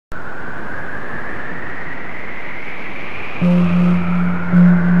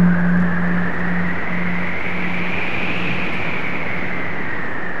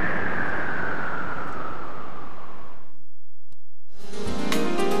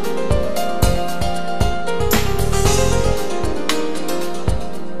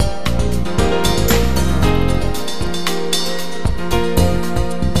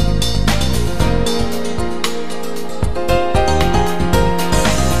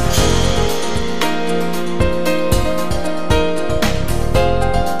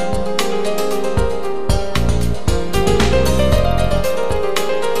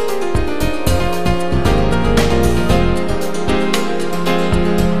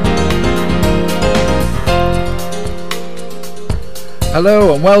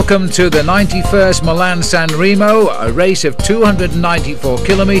Hello and welcome to the 91st Milan San Remo, a race of 294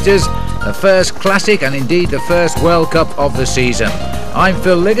 kilometres, the first classic and indeed the first World Cup of the season. I'm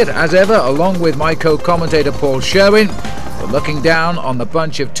Phil Liggett, as ever, along with my co-commentator Paul Sherwin. We're looking down on the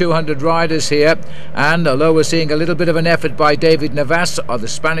bunch of 200 riders here, and although we're seeing a little bit of an effort by David Navas, the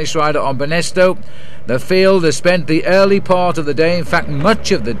Spanish rider on Benesto, the field has spent the early part of the day, in fact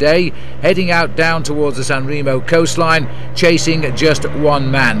much of the day, heading out down towards the San Remo coastline, chasing just one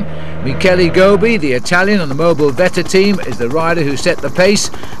man. Michele Gobi, the Italian on the Mobile Vetta team, is the rider who set the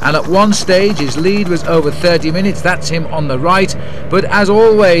pace, and at one stage his lead was over 30 minutes, that's him on the right. But as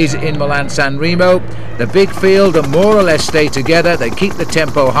always in Milan San Remo, the big field more or less stay together, they keep the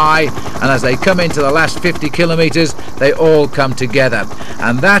tempo high, and as they come into the last 50 kilometres they all come together.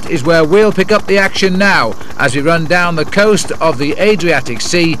 And that is where we'll pick up the action now as we run down the coast of the Adriatic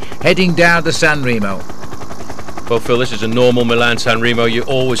Sea, heading down to San Remo. Well, Phil, this is a normal Milan San Remo. You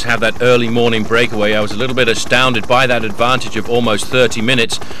always have that early morning breakaway. I was a little bit astounded by that advantage of almost 30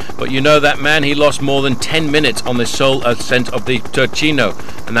 minutes. But you know that man, he lost more than 10 minutes on the sole ascent of the Ticino.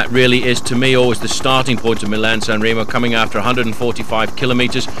 And that really is, to me, always the starting point of Milan San Remo, coming after 145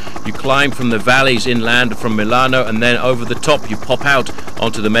 kilometres. You climb from the valleys inland from Milano, and then over the top you pop out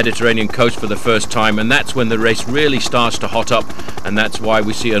onto the Mediterranean coast for the first time. And that's when the race really starts to hot up. And that's why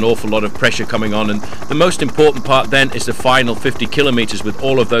we see an awful lot of pressure coming on. And the most important part then is the final 50 kilometres, with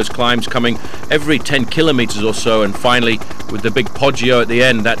all of those climbs coming every 10 kilometres or so, and finally with the big Poggio at the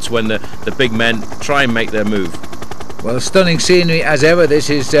end, that's when the big men try and make their move. Well, stunning scenery as ever. This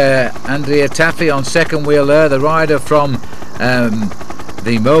is Andrea Taffi on second wheel there, the rider from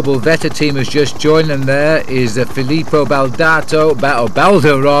the Mobile Vetta team has just joined them. There is Filippo Baldo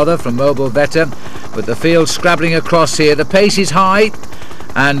from Mobile Vetta, but the field scrabbling across here. The pace is high,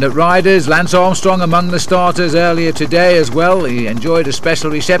 and riders, Lance Armstrong among the starters earlier today as well. He enjoyed a special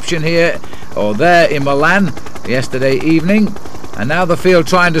reception here or there in Milan yesterday evening, and now the field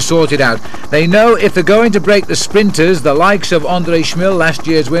trying to sort it out. They know if they're going to break the sprinters, the likes of Andre Schmil, last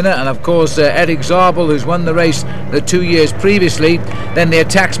year's winner, and of course Eric Zabel, who's won the race the 2 years previously, then the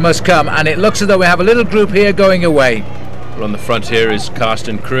attacks must come, and it looks as though we have a little group here going away. Well, on the front here is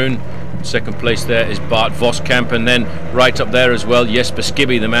Karsten Kroon. Second place there is Bart Voskamp, and then right up there as well, Jesper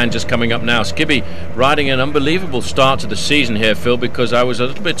Skibby, the man just coming up now. Skibby riding an unbelievable start to the season here, Phil, because I was a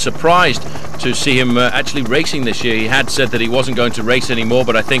little bit surprised to see him actually racing this year. He had said that he wasn't going to race anymore,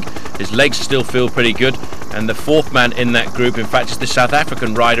 but I think his legs still feel pretty good. And the fourth man in that group, in fact, is the South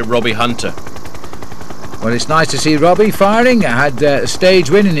African rider Robbie Hunter. Well, it's nice to see Robbie firing. Had a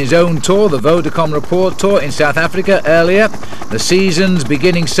stage win in his own tour, the Vodacom Report Tour in South Africa earlier. The season's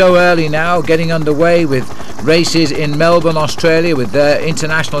beginning so early now, getting underway with races in Melbourne, Australia, with the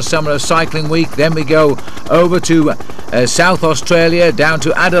International Summer of Cycling Week. Then we go over to South Australia, down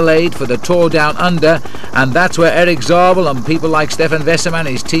to Adelaide for the Tour Down Under, and that's where Eric Zabel and people like Stefan Wesserman,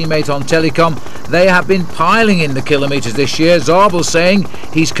 his teammate on Telecom, they have been piling in the kilometres this year. Zabel saying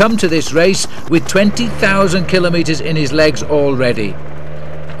he's come to this race with 20,000 kilometres in his legs already.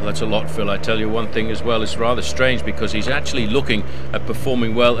 Well, that's a lot, Phil. I tell you one thing as well, it's rather strange because he's actually looking at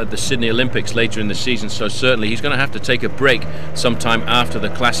performing well at the Sydney Olympics later in the season, so certainly he's going to have to take a break sometime after the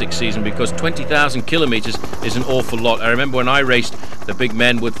classic season, because 20,000 kilometres is an awful lot. I remember when I raced, the big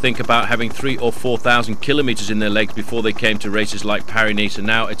men would think about having 3,000 or 4,000 kilometres in their legs before they came to races like Paris-Nice, and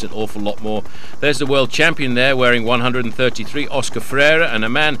now it's an awful lot more. There's the world champion there wearing 133, Oscar Freire, and a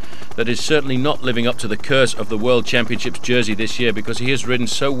man that is certainly not living up to the curse of the World Championships jersey this year, because he has ridden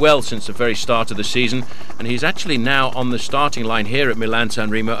so well since the very start of the season, and he's actually now on the starting line here at Milan San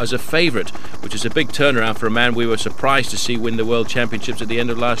Remo as a favourite, which is a big turnaround for a man we were surprised to see win the World Championships at the end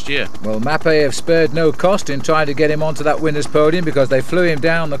of last year. Well, Mappe have spared no cost in trying to get him onto that winner's podium, because they flew him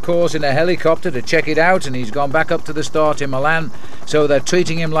down the course in a helicopter to check it out, and he's gone back up to the start in Milan, so they're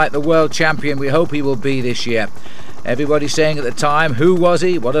treating him like the world champion we hope he will be this year. Everybody saying at the time, who was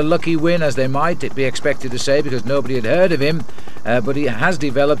he? What a lucky win, as they might be expected to say, because nobody had heard of him. But he has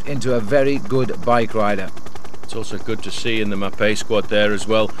developed into a very good bike rider. It's also good to see in the Mapei squad there as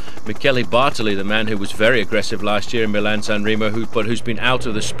well Michele Bartoli, the man who was very aggressive last year in Milan San Remo, who's been out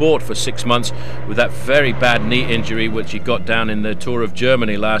of the sport for 6 months with that very bad knee injury which he got down in the Tour of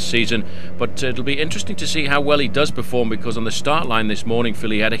Germany last season. But it'll be interesting to see how well he does perform, because on the start line this morning,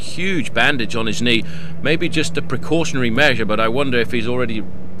 Phil, he had a huge bandage on his knee. Maybe just a precautionary measure, but I wonder if he's already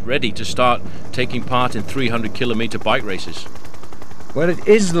ready to start taking part in 300-kilometre bike races. Well, it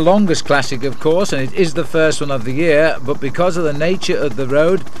is the longest classic, of course, and it is the first one of the year, but because of the nature of the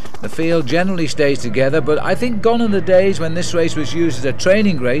road, the field generally stays together. But I think gone are the days when this race was used as a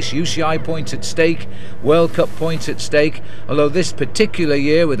training race, UCI points at stake, World Cup points at stake, although this particular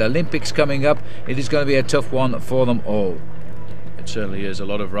year, with Olympics coming up, it is going to be a tough one for them all. It certainly is. A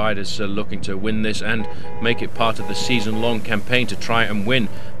lot of riders looking to win this and make it part of the season-long campaign to try and win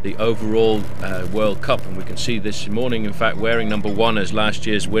the overall World Cup. And we can see this morning, in fact, wearing number 1 as last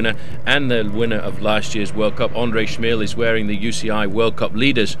year's winner and the winner of last year's World Cup, Andre Schmil, is wearing the UCI World Cup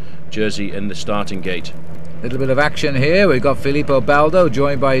leaders jersey in the starting gate. Little bit of action here. We've got Filippo Baldo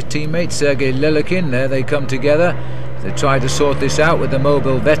joined by his teammate Sergei Lilikin. There they come together. They try to sort this out with the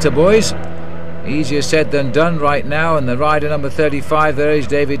Mobile Veta boys. Easier said than done right now, and the rider number 35 there is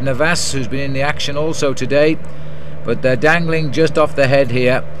David Navas, who's been in the action also today, but they're dangling just off the head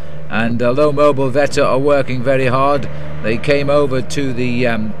here. And although Mobile Veta are working very hard, they came over to the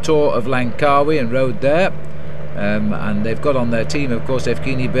Tour of Langkawi and rode there, and they've got on their team, of course,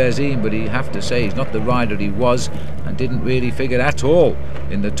 Evgeny Berzin, but you have to say he's not the rider he was and didn't really figure at all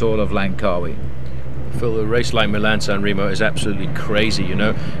in the Tour of Langkawi. Phil, a race like Milan San Remo is absolutely crazy, you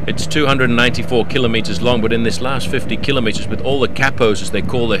know. It's 294 kilometres long, but in this last 50 kilometres, with all the capos, as they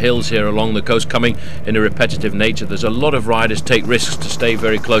call the hills here along the coast, coming in a repetitive nature, there's a lot of riders take risks to stay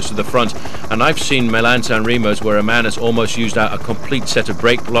very close to the front. And I've seen Milan San Remos where a man has almost used out a complete set of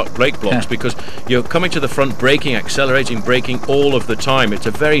brake blocks because you're coming to the front, braking, accelerating, braking all of the time. It's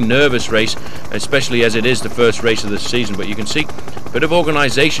a very nervous race, especially as it is the first race of the season. But you can see a bit of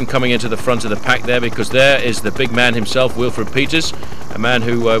organisation coming into the front of the pack there, because there is the big man himself, Wilfred Peters, a man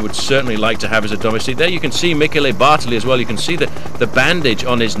who would certainly like to have as a domestique. There you can see Michele Bartoli as well. You can see the bandage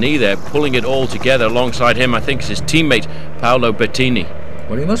on his knee there, pulling it all together. Alongside him, I think, is his teammate Paolo Bettini.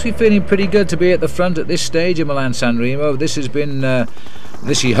 Well, he must be feeling pretty good to be at the front at this stage of Milan San Remo. This has been,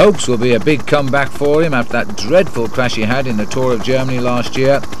 this he hopes will be a big comeback for him after that dreadful crash he had in the Tour of Germany last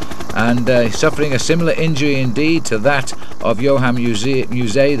year, and suffering a similar injury indeed to that of Johan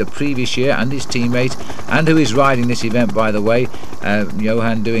Museeuw the previous year, and his teammate, and who is riding this event, by the way,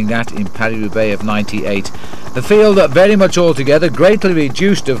 Johan doing that in Paris-Roubaix of 98. The field very much all together, greatly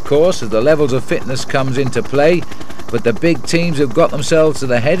reduced of course as the levels of fitness comes into play, but the big teams have got themselves to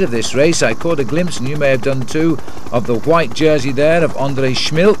the head of this race. I caught a glimpse, and you may have done too, of the white jersey there of Andre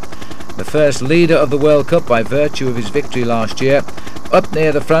Schmil, the first leader of the World Cup by virtue of his victory last year, up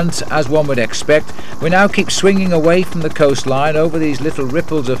near the front as one would expect. We now keep swinging away from the coastline over these little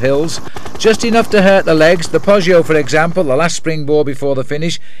ripples of hills, just enough to hurt the legs. The Poggio, for example, the last springboard before the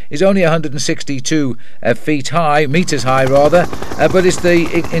finish, is only 162 meters high rather, but it's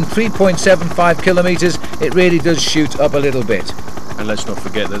in 3.75 kilometers it really does shoot up a little bit. And let's not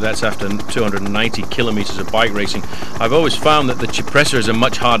forget that that's after 290 kilometres of bike racing. I've always found that the Cipressa is a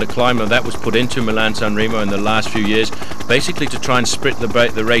much harder climb, and that was put into Milan San Remo in the last few years, basically to try and split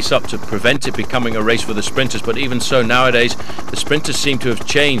the race up to prevent it becoming a race for the sprinters. But even so, nowadays the sprinters seem to have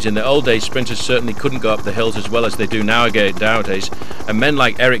changed. In the old days, sprinters certainly couldn't go up the hills as well as they do nowadays, and men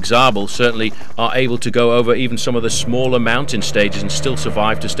like Eric Zabel certainly are able to go over even some of the smaller mountain stages and still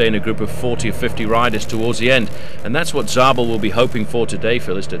survive to stay in a group of 40 or 50 riders towards the end. And that's what Zabel will be hoping for today,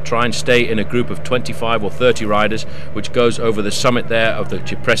 Phil, is to try and stay in a group of 25 or 30 riders, which goes over the summit there of the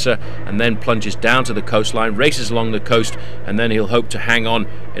Cipressa and then plunges down to the coastline, races along the coast, and then he'll hope to hang on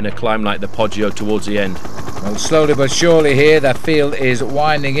in a climb like the Poggio towards the end. Well, slowly but surely here the field is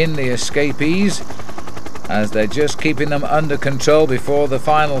winding in the escapees as they're just keeping them under control before the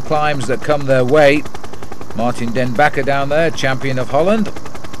final climbs that come their way. Martin Den Bakker down there, champion of Holland,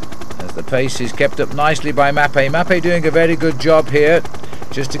 as the pace is kept up nicely by Mapei. Mapei doing a very good job here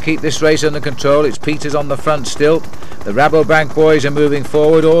just to keep this race under control. It's Peters on the front still. The Rabobank boys are moving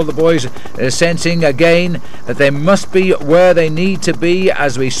forward. All the boys are sensing again that they must be where they need to be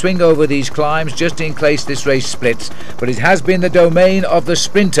as we swing over these climbs, just in case this race splits. But it has been the domain of the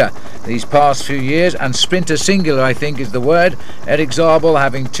sprinter these past few years, and sprinter singular I think is the word. Eric Zabel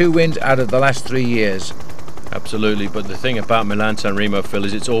having 2 wins out of the last 3 years. Absolutely, but the thing about Milan San Remo, Phil,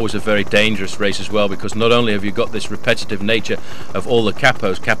 is it's always a very dangerous race as well, because not only have you got this repetitive nature of all the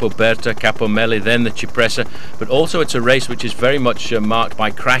capos, Capo Berta, Capo Melle, then the Cipressa, but also it's a race which is very much marked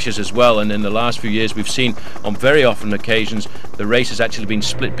by crashes as well. And in the last few years we've seen on very often occasions the race has actually been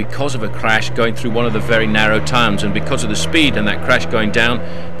split because of a crash going through one of the very narrow towns, and because of the speed and that crash going down,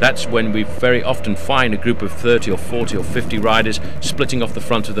 that's when we very often find a group of 30 or 40 or 50 riders splitting off the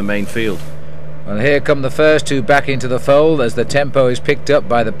front of the main field. Well, here come the first two back into the fold as the tempo is picked up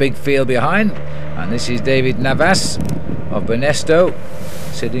by the big field behind. And this is David Navas of Benesto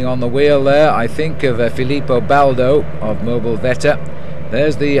sitting on the wheel there, I think, of Filippo Baldo of Mobile Vetta.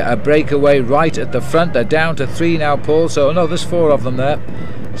 There's the breakaway right at the front. They're down to 3 now, Paul. So, no, there's 4 of them there.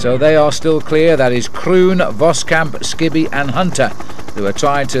 So they are still clear. That is Kroon, Voskamp, Skibby and Hunter, who are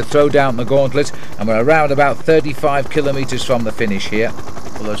trying to throw down the gauntlet. And we're around about 35 kilometres from the finish here.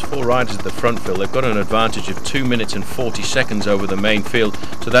 Well, those 4 riders at the front, Phil, they've got an advantage of 2 minutes and 40 seconds over the main field,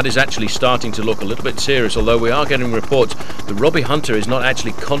 so that is actually starting to look a little bit serious, although we are getting reports that Robbie Hunter is not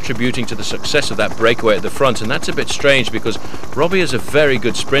actually contributing to the success of that breakaway at the front, and that's a bit strange because Robbie is a very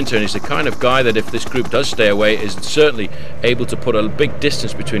good sprinter and he's the kind of guy that if this group does stay away is certainly able to put a big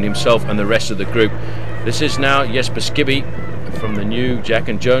distance between himself and the rest of the group. This is now Jesper Skibby from the new Jack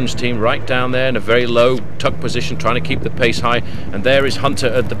and Jones team, right down there in a very low tuck position, trying to keep the pace high, and there is Hunter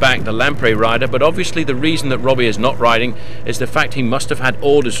at the back, the Lamprey rider. But obviously the reason that Robbie is not riding is the fact he must have had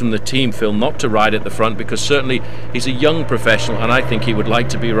orders from the team, Phil, not to ride at the front, because certainly he's a young professional and I think he would like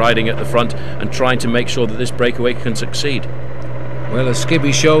to be riding at the front and trying to make sure that this breakaway can succeed. Well, as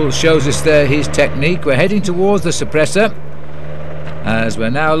Skibby shows us there his technique, we're heading towards the suppressor as we're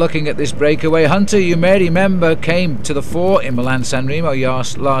now looking at this breakaway. Hunter, you may remember, came to the fore in Milan San Remo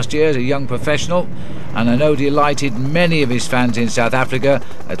last year as a young professional, and I know delighted many of his fans in South Africa.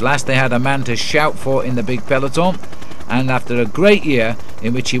 At last they had a man to shout for in the big peloton, and after a great year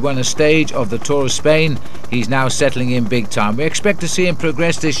in which he won a stage of the Tour of Spain, he's now settling in big time. We expect to see him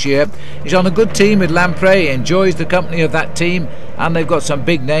progress this year. He's on a good team with Lamprey, enjoys the company of that team, and they've got some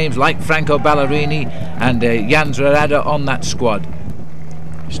big names like Franco Ballerini and Jans Verrada on that squad.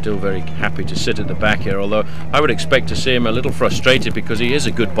 Still very happy to sit at the back here, although I would expect to see him a little frustrated because he is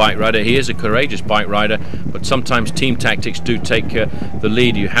a good bike rider, he is a courageous bike rider, but sometimes team tactics do take the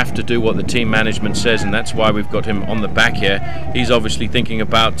lead. You have to do what the team management says, and that's why we've got him on the back here. He's obviously thinking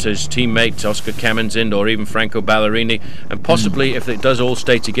about his teammates Oscar Kamenzind or even Franco Ballerini, and possibly if it does all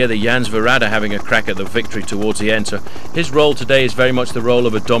stay together, Jans Verrada having a crack at the victory towards the end. So his role today is very much the role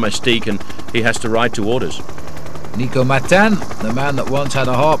of a domestique, and he has to ride to orders. Nico Matan, the man that once had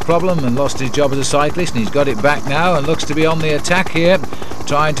a heart problem and lost his job as a cyclist, and he's got it back now and looks to be on the attack here,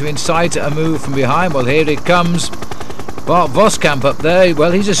 trying to incite a move from behind. Well, here it comes. Bart Voskamp up there.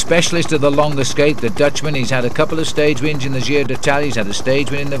 Well, he's a specialist of the long escape, the Dutchman. He's had a couple of stage wins in the Giro d'Italia, he's had a stage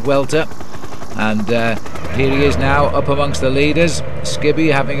win in the Vuelta, and here he is now up amongst the leaders.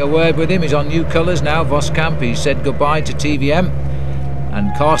 Skibby having a word with him. He's on new colours now, Voskamp. He said goodbye to TVM.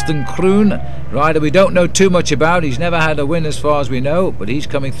 And Karsten Kroon, rider we don't know too much about. He's never had a win as far as we know, but he's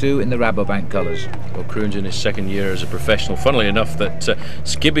coming through in the Rabobank colours. Well, Kroon's in his 2nd year as a professional. Funnily enough, that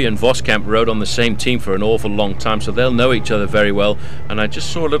Skibby and Voskamp rode on the same team for an awful long time, so they'll know each other very well. And I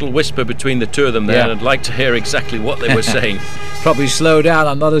just saw a little whisper between the two of them there, yeah. And I'd like to hear exactly what they were saying. Probably slow down,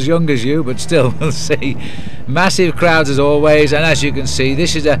 I'm not as young as you, but still, we'll see. Massive crowds as always, and as you can see,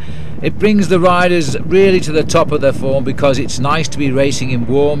 this is it brings the riders really to the top of their form, because it's nice to be racing in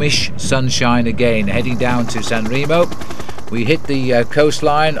warmish sunshine again. Heading down to San Remo, we hit the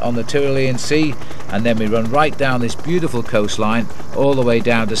coastline on the Tyrolean Sea, and then we run right down this beautiful coastline all the way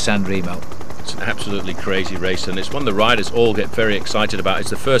down to San Remo. It's an absolutely crazy race, and it's one the riders all get very excited about. It's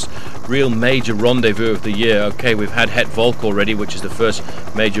the first real major rendezvous of the year. Okay, we've had Het Volk already, which is the first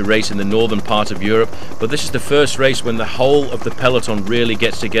major race in the northern part of Europe, but this is the first race when the whole of the peloton really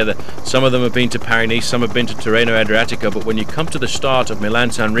gets together. Some of them have been to Paris-Nice, some have been to Tirreno Adriatico, but when you come to the start of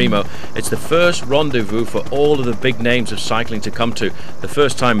Milan San Remo, it's the first rendezvous for all of the big names of cycling to come to. The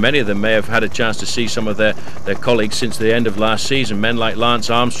first time many of them may have had a chance to see some of their colleagues since the end of last season. Men like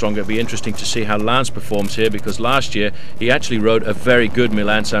Lance Armstrong, it'll be interesting to see how Lance performs here, because last year he actually rode a very good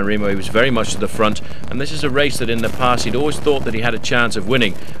Milan San Remo. He was very much to the front, and this is a race that in the past he'd always thought that he had a chance of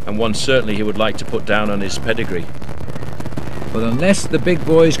winning, and one certainly he would like to put down on his pedigree. But unless the big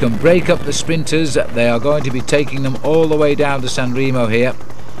boys can break up the sprinters, they are going to be taking them all the way down to San Remo here.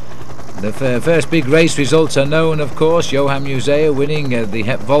 The first big race results are known, of course. Johan Museeuw winning the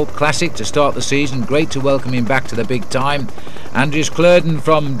Het Volk Classic to start the season. Great to welcome him back to the big time. Andries Klöden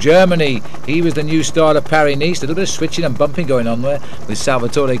from Germany, he was the new star of Paris-Nice. A little bit of switching and bumping going on there with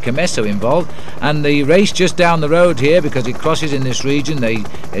Salvatore Camesso involved. And the race just down the road here, because it crosses in this region, the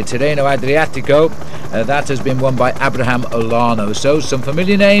Tirreno Adriatico, that has been won by Abraham Olano. So some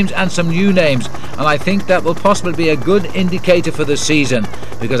familiar names and some new names, and I think that will possibly be a good indicator for the season,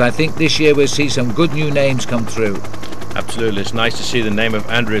 because I think this year we'll see some good new names come through. Absolutely, it's nice to see the name of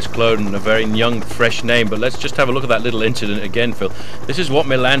Andries Klöden, a very young, fresh name. But let's just have a look at that little incident again, Phil. This is what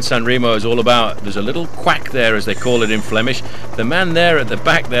Milan San Remo is all about. There's a little quack there, as they call it in Flemish. The man there at the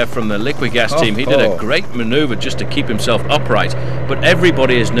back there from the Liquigas team, he did a great manoeuvre just to keep himself upright. But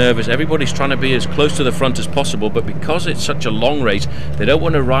everybody is nervous, everybody's trying to be as close to the front as possible, but because it's such a long race, they don't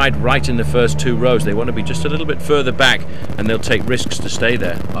want to ride right in the first 2 rows. They want to be just a little bit further back, and they'll take risks to stay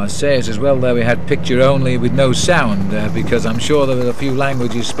there. I say it as well there, we had picture only with no sound, because I'm sure there were a few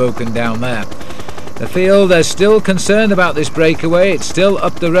languages spoken down there. The field is still concerned about this breakaway. It's still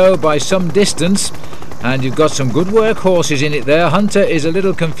up the road by some distance, and you've got some good work horses in it there. Hunter is a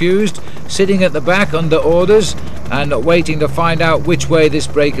little confused, sitting at the back under orders and waiting to find out which way this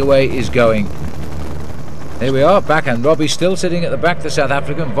breakaway is going. Here we are back, and Robbie still sitting at the back, the South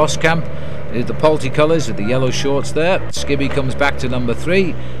African. Voskamp is the Polti colours with the yellow shorts there. Skibby comes back to number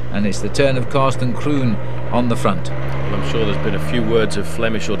 3, and it's the turn of Karsten Kroon on the front. Well, I'm sure there's been a few words of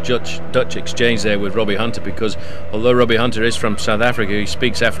Flemish or Dutch exchange there with Robbie Hunter, because although Robbie Hunter is from South Africa, he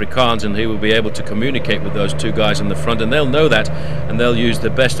speaks Afrikaans, and he will be able to communicate with those 2 guys in the front, and they'll know that, and they'll use the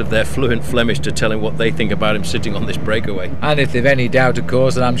best of their fluent Flemish to tell him what they think about him sitting on this breakaway. And if they've any doubt, of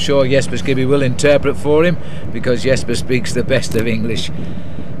course, then I'm sure Jesper Skibby will interpret for him, because Jesper speaks the best of English.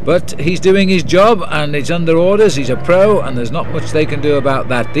 But he's doing his job, and it's under orders. He's a pro, and there's not much they can do about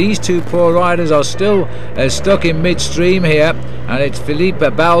that. These 2 poor riders are still stuck in midstream here, and it's Felipe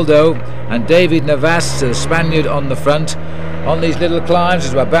Baldo and David Navas, the Spaniard, on the front. On these little climbs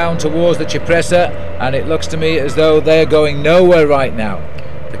as we're bound towards the Cipressa, and it looks to me as though they're going nowhere right now.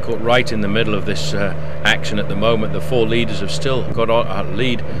 They're caught right in the middle of this action at the moment. The 4 leaders have still got a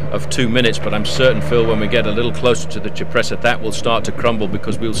lead of 2 minutes, but I'm certain, Phil, when we get a little closer to the Cipressa, that will start to crumble,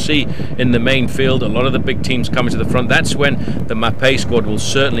 because we'll see in the main field a lot of the big teams coming to the front. That's when the Mapei squad will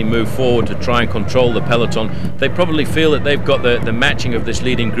certainly move forward to try and control the peloton. They probably feel that they've got the matching of this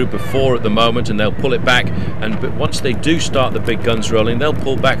leading group of 4 at the moment, and they'll pull it back, but once they do start the big guns rolling, they'll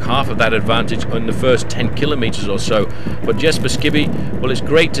pull back half of that advantage in the first 10 kilometres or so. But Jesper Skibby, well, it's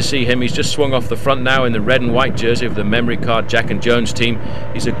great to see him. He's just swung off the front now in the red and white jersey of the memory card Jack and Jones team.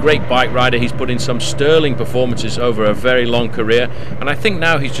 He's a great bike rider. He's put in some sterling performances over a very long career, and I think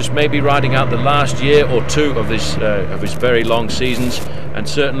now he's just maybe riding out the last year or 2 of his very long seasons, and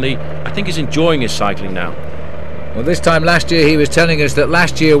certainly I think he's enjoying his cycling now. Well, this time last year he was telling us that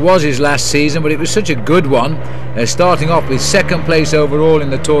last year was his last season, but it was such a good one, starting off with 2nd place overall in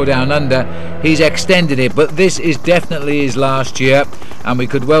the Tour Down Under. He's extended it, but this is definitely his last year, and we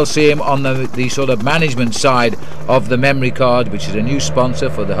could well see him on the sort of management side of the memory card, which is a new sponsor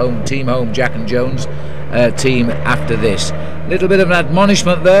for the home Jack and Jones team after this. Little bit of an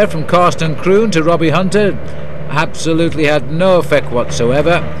admonishment there from Karsten Kroon to Robbie Hunter. Absolutely had no effect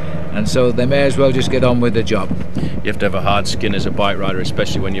whatsoever, and so they may as well just get on with the job. You have to have a hard skin as a bike rider,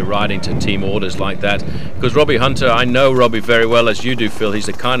 especially when you're riding to team orders like that, because Robbie Hunter, I know Robbie very well, as you do, Phil. He's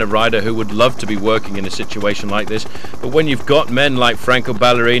the kind of rider who would love to be working in a situation like this, but when you've got men like Franco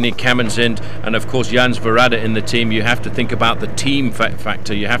Ballerini, Kamenzint, and of course Jans Verrada in the team, you have to think about the team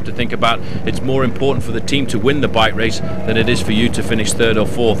factor. You have to think about it's more important for the team to win the bike race than it is for you to finish 3rd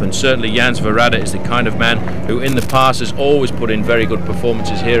or 4th, and certainly Jans Verrada is the kind of man who in the past has always put in very good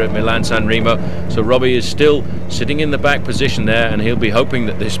performances here at Milan San Remo. So Robbie is still sitting in the back position there, and he'll be hoping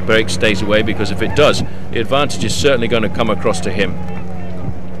that this break stays away, because if it does, the advantage is certainly going to come across to him.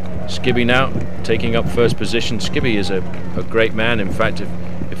 Skibby now taking up 1st position. Skibby is a great man. In fact,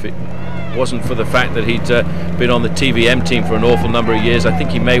 if it wasn't for the fact that he'd been on the TVM team for an awful number of years, I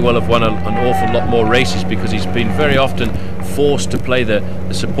think he may well have won an awful lot more races, because he's been very often forced to play the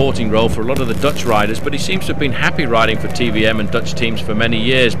supporting role for a lot of the Dutch riders, but he seems to have been happy riding for TVM and Dutch teams for many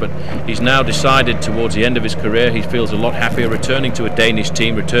years. But he's now decided towards the end of his career he feels a lot happier returning to a Danish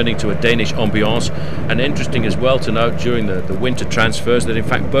team, returning to a Danish ambiance. And interesting as well to note during the winter transfers that in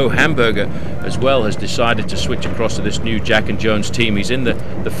fact Bo Hamburger as well has decided to switch across to this new Jack and Jones team. He's in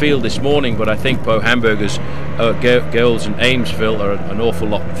the field this morning, but I think Bo Hamburger's goals and aims, Phil, are an awful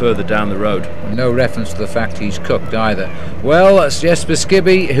lot further down the road. No reference to the fact he's cooked either. Well, that's Jesper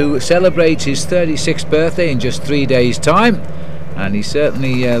Skibby, who celebrates his 36th birthday in just 3 days' time, and he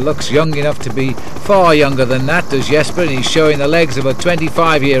certainly looks young enough to be far younger than that, does Jesper, and he's showing the legs of a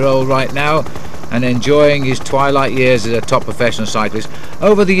 25-year-old right now. and enjoying his twilight years as a top professional cyclist.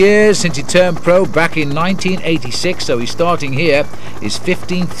 Over the years, since he turned pro back in 1986, so he's starting here his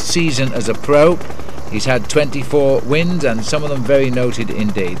 15th season as a pro. He's had 24 wins, and some of them very noted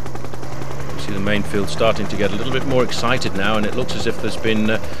indeed. See the main field starting to get a little bit more excited now, and it looks as if there's been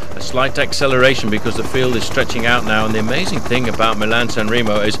a slight acceleration because the field is stretching out now. And the amazing thing about Milan San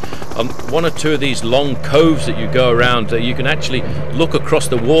Remo is on one or two of these long coves that you go around, you can actually look across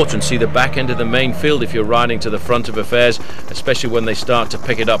the water and see the back end of the main field if you're riding to the front of affairs, especially when they start to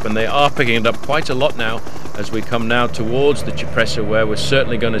pick it up, and they are picking it up quite a lot now as we come now towards the Cipressa, where we're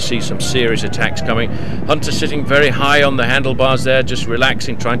certainly going to see some serious attacks coming. Hunter sitting very high on the handlebars there, just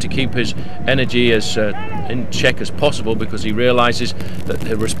relaxing, trying to keep his energy as in check as possible, because he realizes that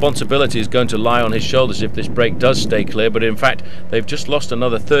the responsibility is going to lie on his shoulders if this break does stay clear. But in fact, they've just lost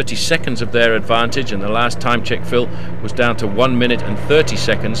another 30 seconds of their advantage, and the last time check, Phil, was down to 1 minute and 30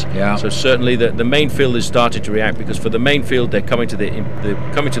 seconds. Yeah. So certainly the main field has started to react, because for the main field they're coming to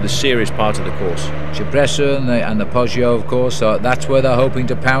the serious part of the course. Cipressa and the Poggio, of course, so that's where they're hoping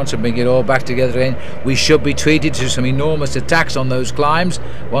to pounce and bring it all back together again. We should be treated to some enormous attacks on those climbs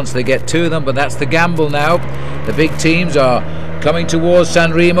once they get to them, but that's the gamble now. The big teams are coming towards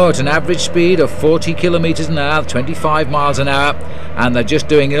San Remo at an average speed of 40 kilometers an hour, 25 miles an hour, and they're just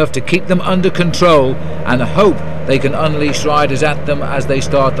doing enough to keep them under control and hope they can unleash riders at them as they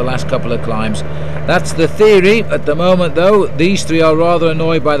start the last couple of climbs. That's the theory. At the moment, though, these three are rather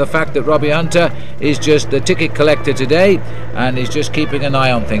annoyed by the fact that Robbie Hunter is just the ticket collector today, and he's just keeping an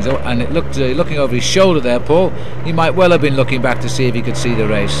eye on things. Oh, and it looked, looking over his shoulder there, Paul, he might well have been looking back to see if he could see the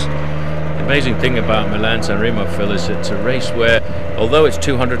race. The amazing thing about Milan San Remo, Phil, is it's a race where, although it's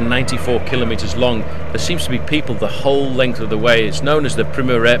 294 kilometers long, there seems to be people the whole length of the way. It's known as the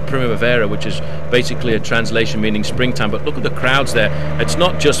Primavera, which is basically a translation meaning springtime. But look at the crowds there. It's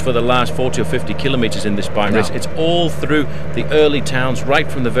not just for the last 40 or 50 kilometers in this bike race. It's all through the early towns,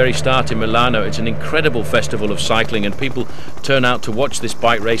 right from the very start in Milano. It's an incredible festival of cycling, and people turn out to watch this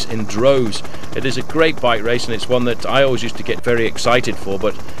bike race in droves. It is a great bike race, and it's one that I always used to get very excited for.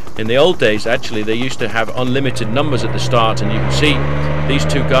 But in the old days, actually, they used to have unlimited numbers at the start, and you can see these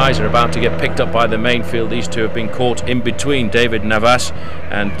two guys are about to get picked up by the main field. These two have been caught in between David Navas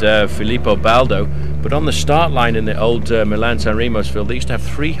and Filippo Baldo. But on the start line in the old Milan San Remo's field, they used to have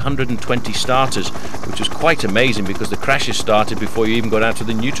 320 starters, which was quite amazing because the crashes started before you even got out to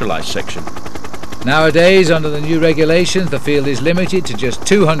the neutralised section. Nowadays, under the new regulations, the field is limited to just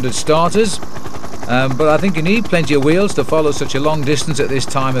 200 starters. But I think you need plenty of wheels to follow such a long distance at this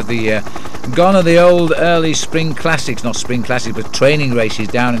time of the year. Gone are the old early spring classics, not spring classics, but training races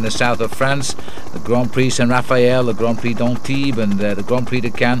down in the south of France. The Grand Prix Saint Raphael, the Grand Prix d'Antibes, and the Grand Prix de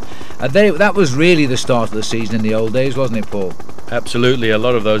Cannes. That was really the start of the season in the old days, wasn't it, Paul? Absolutely, a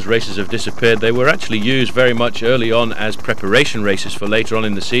lot of those races have disappeared. They were actually used very much early on as preparation races for later on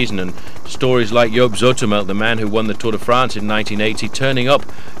in the season, and stories like Joop Zoetemelk, the man who won the Tour de France in 1980, turning up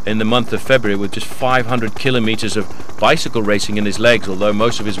in the month of February with just 500 kilometers of bicycle racing in his legs, although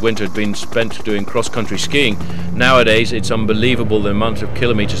most of his winter had been spent doing cross-country skiing. Nowadays it's unbelievable the amount of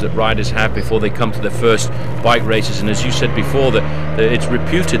kilometers that riders have before they come to their first bike races. And as you said before, that it's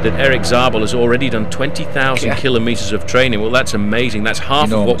reputed that Eric Zabel has already done 20,000 kilometers of training. Well, that's amazing. That's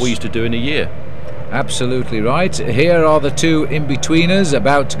half of what we used to do in a year. Absolutely right. Here are the two in-betweeners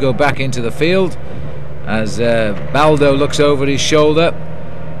about to go back into the field as Baldo looks over his shoulder,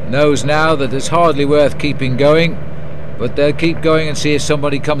 knows now that it's hardly worth keeping going, but they'll keep going and see if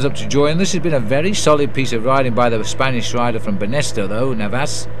somebody comes up to join. This has been a very solid piece of riding by the Spanish rider from Banesto, though,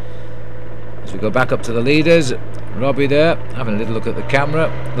 Navas. As we go back up to the leaders, Robbie there having a little look at the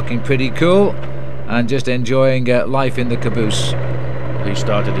camera, looking pretty cool and just enjoying life in the caboose. He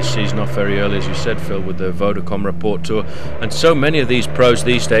started his season off very early, as you said, Phil, with the Vodacom Report Tour, and so many of these pros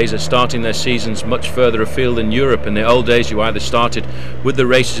these days are starting their seasons much further afield in Europe. In the old days you either started with the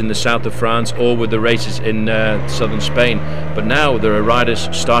races in the south of France or with the races in southern Spain, but now there are riders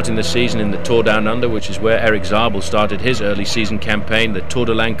starting the season in the Tour Down Under, which is where Eric Zabel started his early season campaign, the Tour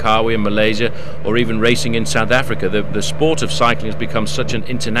de Langkawi in Malaysia, or even racing in South Africa. The sport of cycling has become such an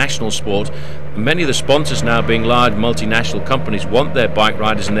international sport. Many of the sponsors now, being large multinational companies, want their bike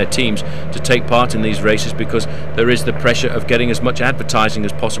riders and their teams to take part in these races because there is the pressure of getting as much advertising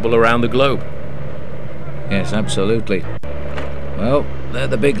as possible around the globe. Yes, absolutely. Well, they're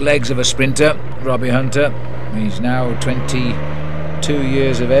the big legs of a sprinter, Robbie Hunter. He's now 22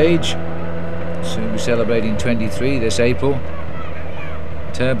 years of age, soon be celebrating 23 this April.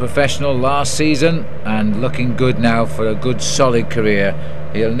 Turned professional last season and looking good now for a good solid career.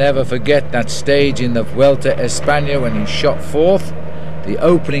 He'll never forget that stage in the Vuelta a España when he shot fourth the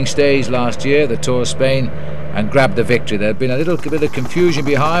opening stage last year, the Tour of Spain, and grabbed the victory. There had been a little bit of confusion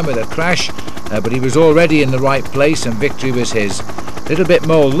behind with a crash, but he was already in the right place and victory was his. A little bit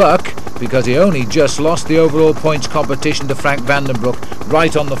more luck because he only just lost the overall points competition to Frank van den Broek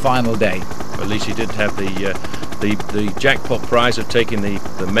right on the final day. At least he did have the jackpot prize of taking the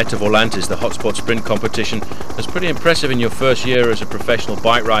Meta Volantis, the hotspot sprint competition. That's pretty impressive in your first year as a professional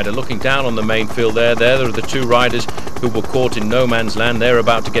bike rider. Looking down on the main field there are the two riders who were caught in no man's land. They're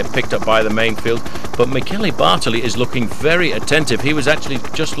about to get picked up by the main field. But Michele Bartoli is looking very attentive. He was actually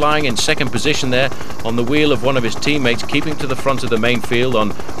just lying in second position there on the wheel of one of his teammates, keeping to the front of the main field on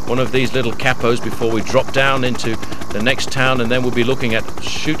one of these little capos before we drop down into the next town, and then we'll be looking at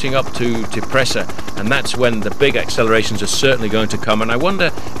shooting up to Cipressa, and that's when the big accelerations are certainly going to come. And I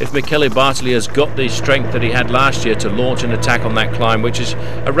wonder if Michele Bartoli has got the strength that he had last year to launch an attack on that climb, which is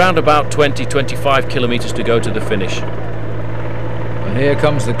around about 20-25 kilometers to go to the finish. Well, here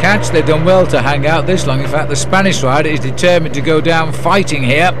comes the catch. They've done well to hang out this long. In fact, the Spanish rider is determined to go down fighting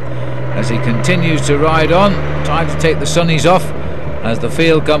here as he continues to ride on, trying to take the sunnies off as the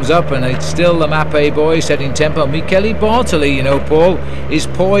field comes up, and it's still the Mapei boy setting tempo. Michele Bartoli, you know, Paul, is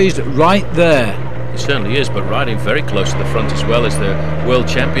poised right there. He certainly is, but riding very close to the front as well as the World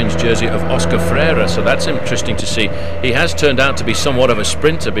Champions jersey of Oscar Freire, so that's interesting to see. He has turned out to be somewhat of a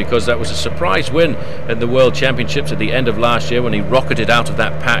sprinter because that was a surprise win at the World Championships at the end of last year when he rocketed out of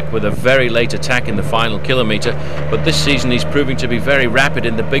that pack with a very late attack in the final kilometre. But this season he's proving to be very rapid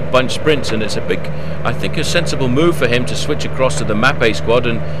in the big bunch sprints, and it's a big, I think, a sensible move for him to switch across to the Mapei squad.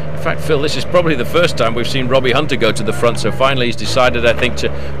 And in fact, Phil, this is probably the first time we've seen Robbie Hunter go to the front, so finally he's decided, I think,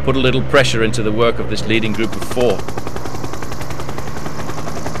 to put a little pressure into the work of this leading group of four.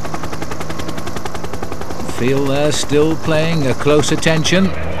 Field there still playing a close attention.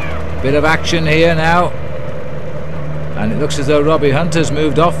 Bit of action here now, and it looks as though Robbie Hunter's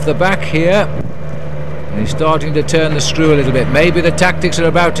moved off the back here, and he's starting to turn the screw a little bit. Maybe the tactics are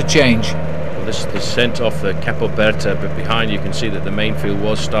about to change. Well, this is sent off the Capo Berta, but behind you can see that the main field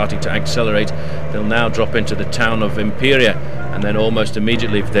was starting to accelerate. They'll now drop into the town of Imperia, and then almost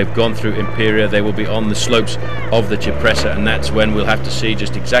immediately, if they've gone through Imperia, they will be on the slopes of the Cipressa, and that's when we'll have to see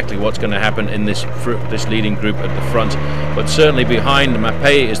just exactly what's going to happen in this leading group at the front. But certainly behind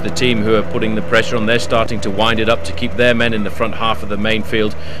Mapei is the team who are putting the pressure on. They're starting to wind it up to keep their men in the front half of the main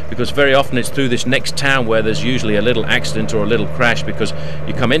field, because very often it's through this next town where there's usually a little accident or a little crash, because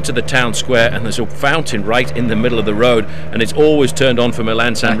you come into the town square and there's a fountain right in the middle of the road, and it's always turned on for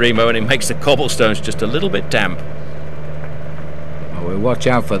Milan San Remo, and it makes the cobblestones just a little bit damp. We'll watch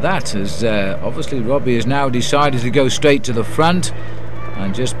out for that, as obviously Robbie has now decided to go straight to the front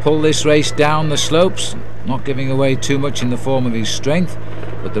and just pull this race down the slopes, not giving away too much in the form of his strength,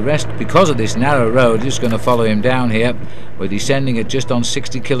 but the rest, because of this narrow road, is going to follow him down here. We're descending at just on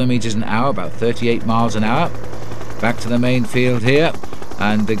 60 kilometers an hour, about 38 miles an hour, back to the main field here,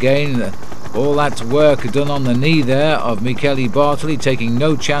 and again all that work done on the knee there of Michele Bartoli, taking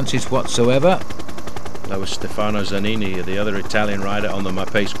no chances whatsoever. That was Stefano Zanini, the other Italian rider on the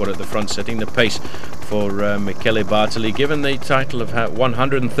Mapei squad at the front, setting the pace for Michele Bartoli, given the title of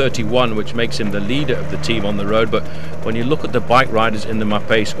 131, which makes him the leader of the team on the road. But when you look at the bike riders in the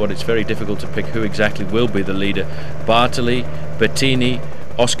Mapei squad, it's very difficult to pick who exactly will be the leader. Bartoli, Bettini,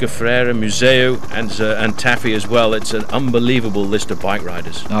 Oscar Freire, Museu, and Taffy as well. It's an unbelievable list of bike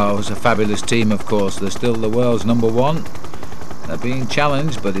riders. Oh, it's a fabulous team, of course. They're still the world's number one. They're being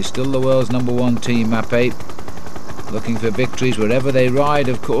challenged, but it's still the world's number one team, Mapei. Looking for victories wherever they ride,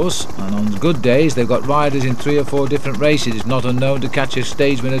 of course, and on good days they've got riders in 3 or 4 different races. It's not unknown to catch a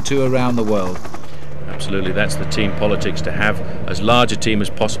stage winner 2 around the world. Absolutely, that's the team politics, to have as large a team as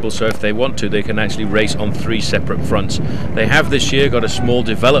possible, so if they want to, they can actually race on 3 separate fronts. They have this year got a small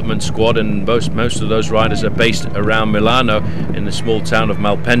development squad, and most of those riders are based around Milano in the small town of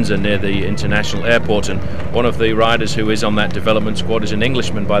Malpensa near the international airport, and one of the riders who is on that development squad is an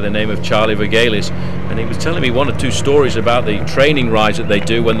Englishman by the name of Charlie Vergelis, and he was telling me 1 or 2 stories about the training rides that they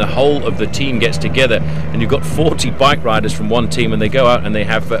do when the whole of the team gets together, and you've got 40 bike riders from one team, and they go out and they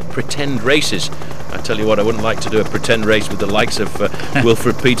have pretend races. I tell you what, I wouldn't like to do a pretend race with the likes of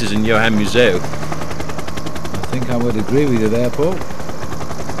Wilfred Peters and Johan Museu. I think I would agree with you there, Paul.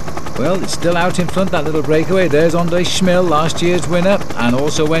 Well, it's still out in front, that little breakaway. There's André Schmil, last year's winner, and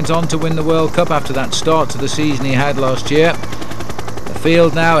also went on to win the World Cup after that start to the season he had last year. The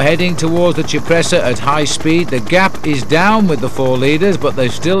field now heading towards the Cipressa at high speed. The gap is down with the 4 leaders, but they're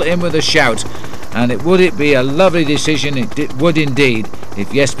still in with a shout. And it would be a lovely decision, it would indeed, if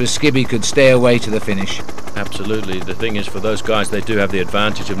Jesper Skibby could stay away to the finish. Absolutely. The thing is, for those guys, they do have the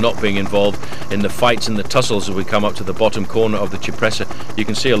advantage of not being involved in the fights and the tussles as we come up to the bottom corner of the Cipressa. You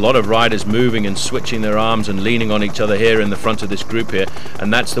can see a lot of riders moving and switching their arms and leaning on each other here in the front of this group here,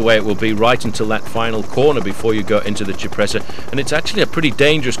 and that's the way it will be right until that final corner before you go into the Cipressa. And it's actually a pretty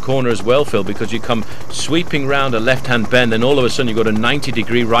dangerous corner as well, Phil, because you come sweeping round a left-hand bend, and all of a sudden you've got a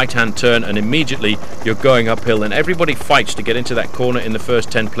 90-degree right-hand turn, and immediately you're going uphill, and everybody fights to get into that corner in the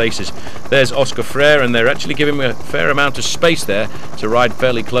first 10 places. There's Oscar Freire, and they're actually giving him a fair amount of space there to ride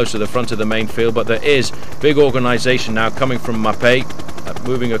fairly close to the front of the main field, but there is big organisation now coming from Mapei,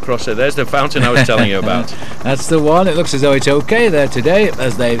 moving across there. There's the fountain I was telling you about. That's the one. It looks as though it's okay there today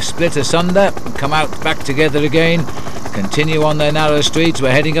as they've split asunder, come out back together again, continue on their narrow streets.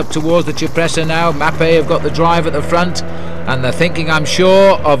 We're heading up towards the Cipressa now. Mapei have got the drive at the front, and they're thinking, I'm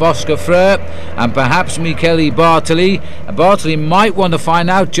sure, of Oscar Freire and perhaps Michele Bartoli. Bartoli might want to find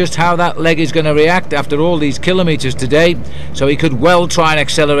out just how that leg is going to react after all these kilometres today, so he could well try an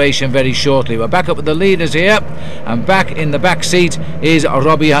acceleration very shortly. We're back up with the leaders here, and back in the back seat is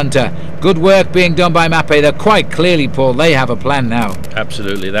Robbie Hunter. Good work being done by Mapei. They're quite clearly, Paul, they have a plan now.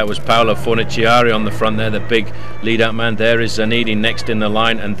 Absolutely. That was Paolo Forniciari on the front there, the big lead-out man. There is Zanidi next in the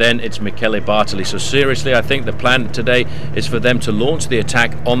line, and then it's Michele Bartoli. So seriously, I think the plan today is for them to launch the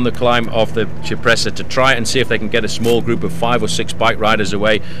attack on the climb of the Cipressa, to try and see if they can get a small group of 5 or 6 bike riders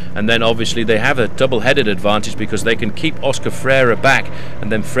away, and then obviously they have a double-headed advantage because they can keep Oscar Freire back,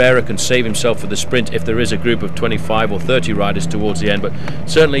 and then Freire can save himself for the sprint if there is a group of 25 or 30 riders towards the end. But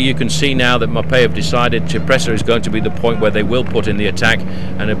certainly you can see now that Mapei have decided Cipressa is going to be the point where they will put in the attack,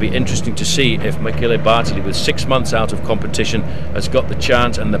 and it'll be interesting to see if Michele Bartoli, with 6 months out of competition, has got the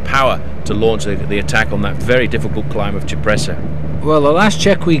chance and the power to launch the attack on that very difficult climb of Cipressa. Well, the last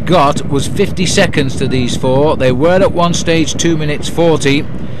check we got was 50 seconds to these 4. They were at one stage 2 minutes 40.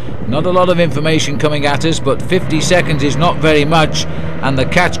 Not a lot of information coming at us, but 50 seconds is not very much, and the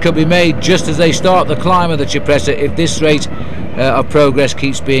catch could be made just as they start the climb of the Cipressa if this rate of progress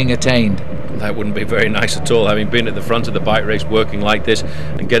keeps being attained. That wouldn't be very nice at all, having been at the front of the bike race working like this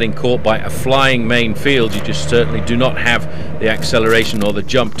and getting caught by a flying main field. You just certainly do not have the acceleration or the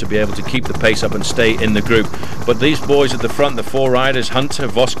jump to be able to keep the pace up and stay in the group. But these boys at the front, the 4 riders, Hunter,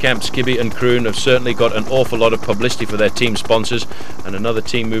 Voskamp, Skibby and Kroon, have certainly got an awful lot of publicity for their team sponsors. And another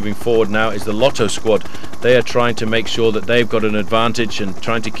team moving forward now is the Lotto squad. They are trying to make sure that they've got an advantage and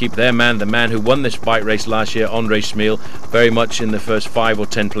trying to keep their man, the man who won this bike race last year, Andre Schmiel, very much in the first 5 or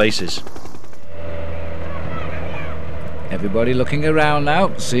 10 places. Everybody looking around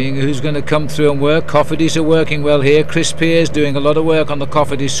now, seeing who's going to come through and work. Cofidis are working well here. Chris Pearce doing a lot of work on the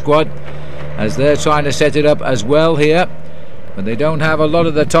Cofidis squad as they're trying to set it up as well here. But they don't have a lot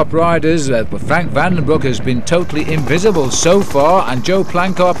of the top riders. But Frank Vandenbroek has been totally invisible so far, and Joe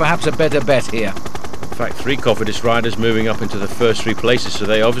Planko are perhaps a better bet here. In fact, 3 Cofidis riders moving up into the first 3 places, so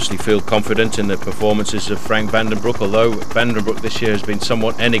they obviously feel confident in the performances of Frank Vandenbroek, although Vandenbroek this year has been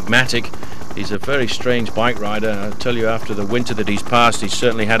somewhat enigmatic. He's a very strange bike rider. I'll tell you, after the winter that he's passed, he's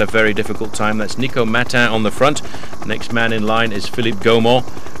certainly had a very difficult time. That's Nico Matin on the front. Next man in line is Philippe Gaumont,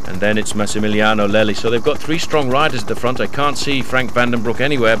 and then it's Massimiliano Lelli. So they've got 3 strong riders at the front. I can't see Frank Vandenbroek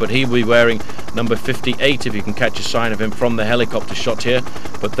anywhere, but he will be wearing number 58 if you can catch a sign of him from the helicopter shot here.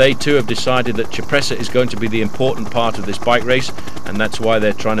 But they too have decided that Cipressa is going to be the important part of this bike race, and that's why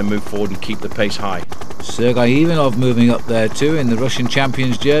they're trying to move forward and keep the pace high. Sergei Ivanov moving up there too in the Russian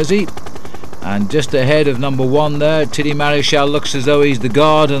champions jersey. And just ahead of number 1 there, Tilly Marichal looks as though he's the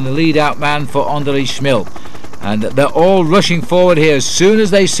guard and the lead-out man for Andre Schmiel. And they're all rushing forward here. As soon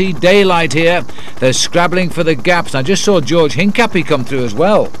as they see daylight here, they're scrabbling for the gaps. I just saw George Hincapie come through as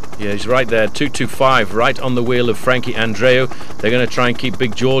well. Yeah, he's right there, 2:25, right on the wheel of Frankie Andreu. They're going to try and keep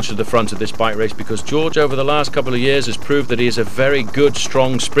Big George to the front of this bike race, because George over the last couple of years has proved that he is a very good,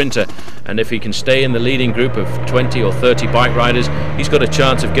 strong sprinter. And if he can stay in the leading group of 20 or 30 bike riders, he's got a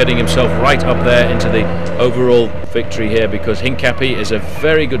chance of getting himself right up there into the overall victory here, because Hincapie is a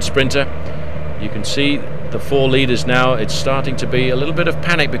very good sprinter. You can see the 4 leaders now, it's starting to be a little bit of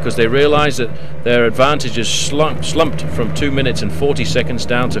panic because they realise that their advantage has slumped from 2 minutes and 40 seconds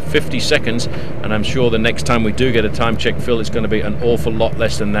down to 50 seconds, and I'm sure the next time we do get a time check, Phil, it's going to be an awful lot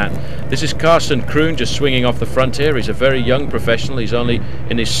less than that. This is Carsten Kroon just swinging off the front here. He's a very young professional. He's only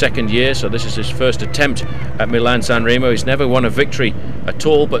in his 2nd year, so this is his first attempt at Milan San Remo. He's never won a victory at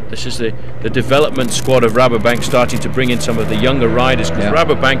all, but this is the development squad of Rabobank starting to bring in some of the younger riders, because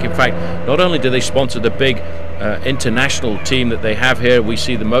Rabobank, in fact, not only do they sponsor the big international team that they have here, we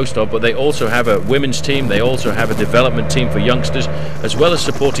see the most of, but they also have a women's team, they also have a development team for youngsters, as well as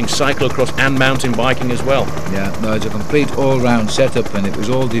supporting cyclocross and mountain biking as well. Yeah, no, it's a complete all-round setup, and it was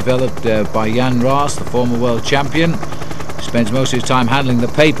all developed by Jan Raas, the former world champion. He spends most of his time handling the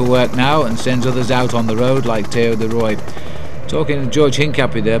paperwork now and sends others out on the road like Theo de Roy. Talking to George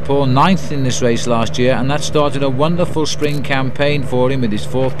Hincapie there, Paul, 9th in this race last year, and that started a wonderful spring campaign for him with his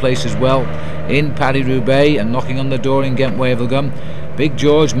 4th place as well in Paris-Roubaix and knocking on the door in Ghent-Wevelgem. Big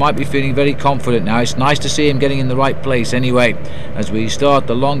George might be feeling very confident now. It's nice to see him getting in the right place anyway as we start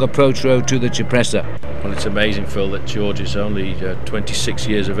the long approach road to the Cipressa. Well, it's amazing, Phil, that George is only 26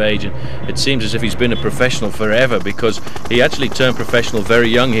 years of age, and it seems as if he's been a professional forever, because he actually turned professional very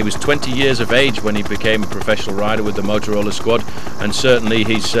young. He was 20 years of age when he became a professional rider with the Motorola squad, and certainly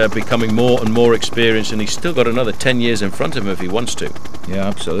he's becoming more and more experienced, and he's still got another 10 years in front of him if he wants to. Yeah,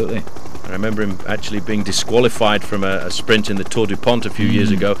 absolutely. I remember him actually being disqualified from a sprint in the Tour du Pont a few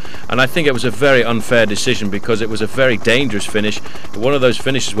years ago, and I think it was a very unfair decision because it was a very dangerous finish. One of those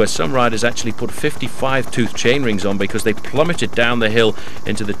finishes where some riders actually put 55-tooth chain rings on because they plummeted down the hill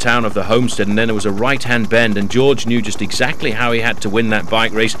into the town of the Homestead, and then there was a right-hand bend, and George knew just exactly how he had to win that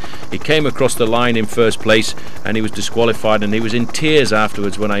bike race. He came across the line in first place and he was disqualified, and he was in tears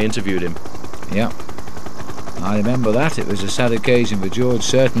afterwards when I interviewed him. Yeah, I remember that. It was a sad occasion for George,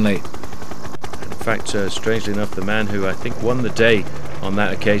 certainly. In fact, strangely enough, the man who I think won the day on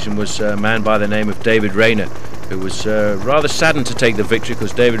that occasion was a man by the name of David Rayner, who was rather saddened to take the victory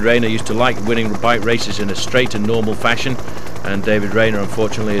because David Rayner used to like winning bike races in a straight and normal fashion, and David Rayner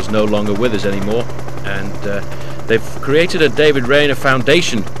unfortunately is no longer with us anymore, and they've created a David Rayner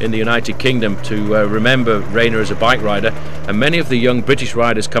Foundation in the United Kingdom to remember Rayner as a bike rider, and many of the young British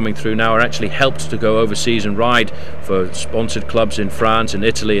riders coming through now are actually helped to go overseas and ride for sponsored clubs in France and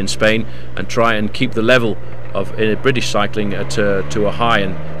Italy and Spain and try and keep the level of British cycling to a high,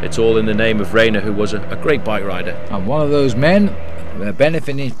 and it's all in the name of Rayner, who was a great bike rider. And one of those men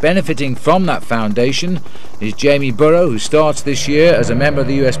benefiting from that foundation is Jamie Burrow, who starts this year as a member of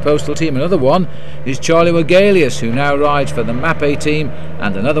the US Postal Team. Another one is Charlie Wegelius, who now rides for the Mapei team,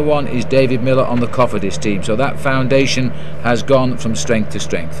 and another one is David Miller on the Cofidis team. So that foundation has gone from strength to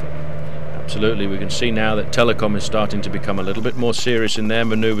strength. Absolutely, we can see now that Telecom is starting to become a little bit more serious in their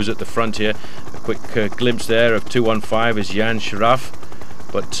manoeuvres at the front here. A quick glimpse there of 215 is Jan Schraff,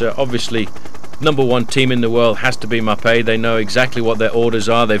 but obviously #1 team in the world has to be Mapei. They know exactly what their orders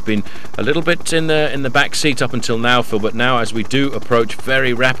are. They've been a little bit in the back seat up until now, Phil, but now as we do approach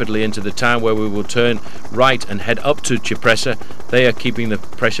very rapidly into the town where we will turn right and head up to Cipressa, they are keeping the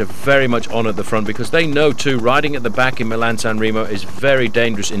pressure very much on at the front, because they know too riding at the back in Milan San Remo is very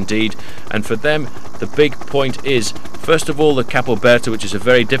dangerous indeed, and for them the big point is first of all the Capoberta, which is a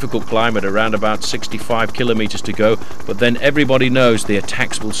very difficult climb at around about 65 kilometers to go, but then everybody knows the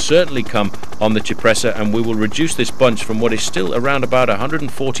attacks will certainly come on the Cipressa, and we will reduce this bunch from what is still around about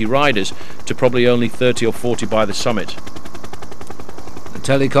 140 riders to probably only 30 or 40 by the summit. The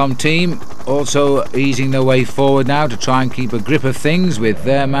Telecom team also easing their way forward now to try and keep a grip of things with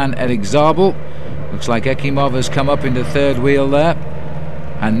their man Eric Zabel. Looks like Ekimov has come up into third wheel there.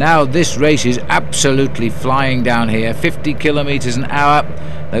 And now this race is absolutely flying down here, 50 kilometers an hour.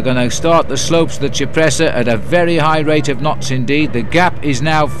 They're going to start the slopes of the Cipressa at a very high rate of knots indeed. The gap is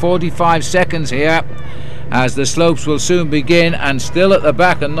now 45 seconds here as the slopes will soon begin, and still at the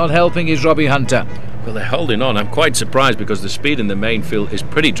back and not helping is Robbie Hunter. Well, they're holding on. I'm quite surprised because the speed in the main field is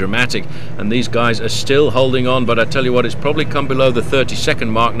pretty dramatic, and these guys are still holding on, but I tell you what, it's probably come below the 30-second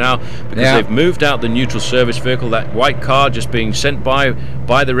mark now, because they've moved out the neutral service vehicle. That white car just being sent by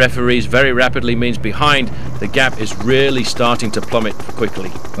the referees very rapidly means behind the gap is really starting to plummet quickly.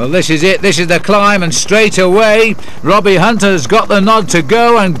 Well, this is it. This is the climb, and straight away Robbie Hunter's got the nod to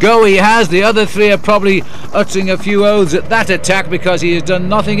go, and go he has. The other three are probably uttering a few oaths at that attack because he has done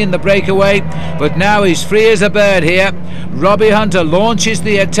nothing in the breakaway, but now he's free as a bird here. Robbie Hunter launches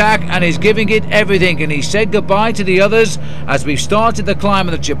the attack and is giving it everything, and he said goodbye to the others as we've started the climb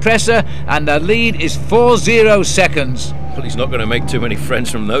of the Cipressa, and the lead is 40 seconds. Well, he's not going to make too many friends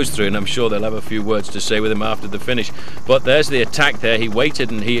from those three, and I'm sure they'll have a few words to say with him after the finish. But there's the attack there. He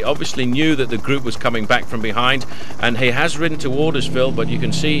waited, and he obviously knew that the group was coming back from behind, and he has ridden towards us, Phil, but you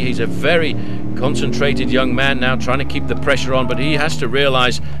can see he's a very concentrated young man now, trying to keep the pressure on, but he has to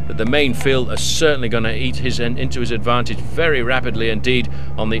realise that the main field are certainly going to eat into his advantage very rapidly indeed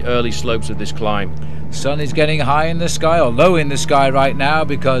on the early slopes of this climb. Sun is getting high in the sky, or low in the sky right now,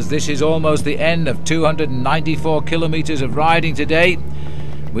 because this is almost the end of 294 kilometers of riding today,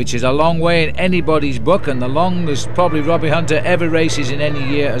 which is a long way in anybody's book, and the longest probably Robbie Hunter ever races in any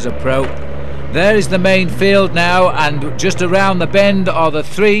year as a pro. There is the main field now, and just around the bend are the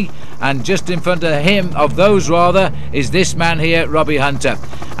three, and just in front of him, of those rather, is this man here, Robbie Hunter,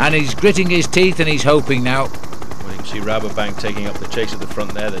 and he's gritting his teeth and he's hoping now. Well, you can see Rabobank taking up the chase at the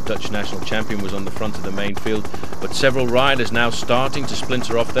front there. The Dutch national champion was on the front of the main field, but several riders now starting to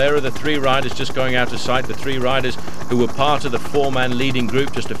splinter off. There are the three riders just going out of sight, the three riders who were part of the four-man leading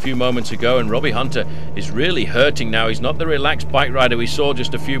group just a few moments ago, and Robbie Hunter is really hurting now. He's not the relaxed bike rider we saw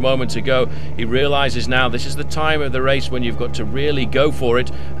just a few moments ago. He realizes now this is the time of the race when you've got to really go for it,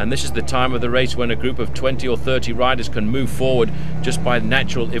 and this is the time of the race when a group of 20 or 30 riders can move forward just by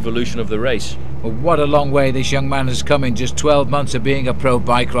natural evolution of the race. Well, what a long way this young man has come in just 12 months of being a pro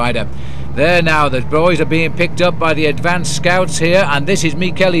bike rider. There now, the boys are being picked up by the advanced scouts here, and this is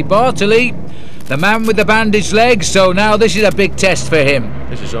Michele Bartoli, the man with the bandaged legs, so now this is a big test for him.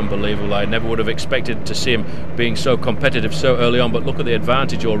 This is unbelievable. I never would have expected to see him being so competitive so early on, but look at the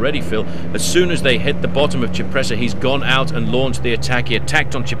advantage already, Phil. As soon as they hit the bottom of Cipressa, he's gone out and launched the attack. He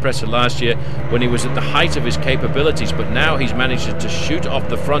attacked on Cipressa last year when he was at the height of his capabilities, but now he's managed to shoot off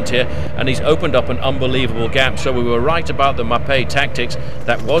the front here, and he's opened up an unbelievable gap. So we were right about the Mapei tactics.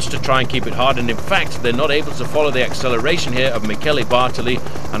 That was to try and keep it hard, and in fact they're not able to follow the acceleration here of Michele Bartoli,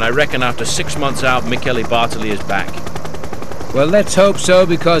 and I reckon after 6 months out, Michele Bartoli is back. Well, let's hope so,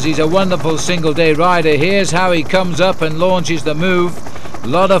 because he's a wonderful single-day rider. Here's how he comes up and launches the move. A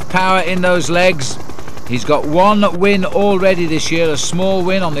lot of power in those legs. He's got one win already this year, a small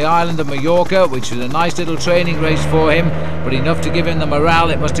win on the island of Mallorca, which was a nice little training race for him, but enough to give him the morale.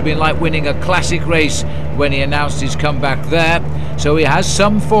 It must have been like winning a classic race when he announced his comeback there. So he has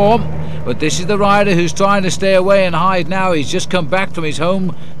some form, but this is the rider who's trying to stay away and hide now. He's just come back from his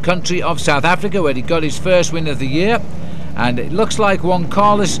home country of South Africa, where he got his first win of the year. And it looks like Juan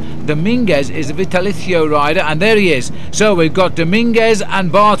Carlos Dominguez is a Vitalicio rider, and there he is. So we've got Dominguez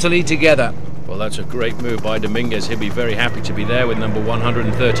and Bartoli together. Well, that's a great move by Dominguez. He'll be very happy to be there with number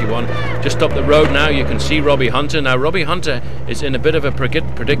 131. Just up the road now, you can see Robbie Hunter. Now, Robbie Hunter is in a bit of a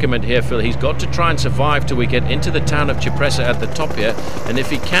predicament here, Phil. He's got to try and survive till we get into the town of Cipressa at the top here. And if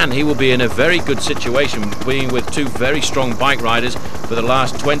he can, he will be in a very good situation, being with two very strong bike riders for the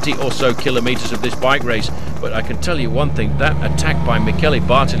last 20 or so kilometers of this bike race. But I can tell you one thing, that attack by Michele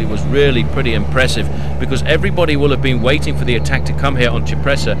Bartoli was really pretty impressive, because everybody will have been waiting for the attack to come here on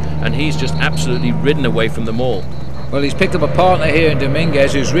Cipressa, and he's just absolutely ridden away from them all. Well, he's picked up a partner here in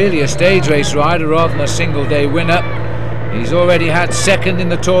Dominguez, who's really a stage race rider rather than a single day winner. He's already had second in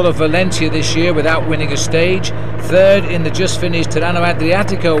the Tour of Valencia this year without winning a stage, third in the just finished Tirreno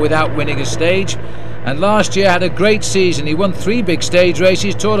Adriatico without winning a stage, and last year had a great season. He won 3 big stage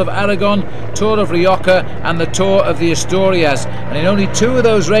races: Tour of Aragon, Tour of Rioja and the Tour of the Asturias, and in only 2 of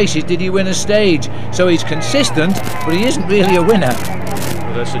those races did he win a stage. So he's consistent, but he isn't really a winner.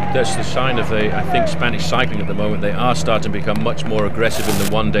 Well, that's the sign of I think Spanish cycling at the moment. They are starting to become much more aggressive in the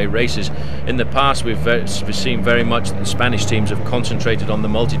one-day races. In the past we've seen very much that the Spanish teams have concentrated on the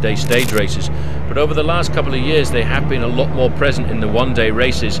multi-day stage races, but over the last couple of years they have been a lot more present in the one-day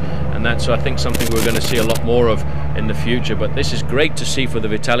races, and that's, I think, something we're going to see a lot more of in the future. But this is great to see for the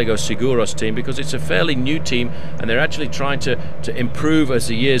Vitaligo Seguros team, because it's a fairly new team and they're actually trying to improve as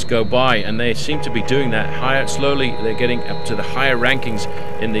the years go by, and they seem to be doing that higher. Slowly they're getting up to the higher rankings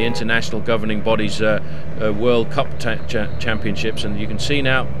in the international governing bodies World Cup championships, and you can see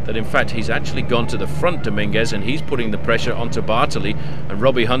now that in fact he's actually gone to the front, Dominguez, and he's putting the pressure onto Bartoli, and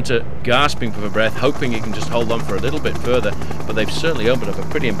Robbie Hunter gasping for breath, hoping he can just hold on for a little bit further, but they've certainly opened up a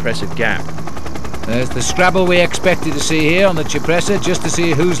pretty impressive gap. There's the scrabble we expected to see here on the Cipressa, just to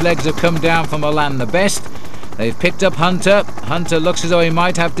see whose legs have come down from Milan the best. They've picked up Hunter. Hunter looks as though he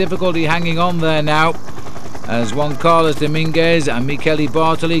might have difficulty hanging on there now, as Juan Carlos Dominguez and Michele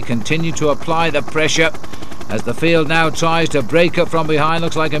Bartoli continue to apply the pressure, as the field now tries to break up from behind.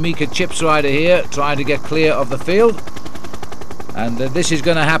 Looks like a Mika Chips rider here trying to get clear of the field, and this is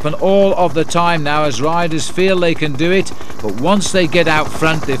going to happen all of the time now, as riders feel they can do it, but once they get out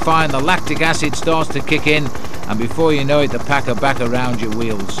front they find the lactic acid starts to kick in, and before you know it the pack are back around your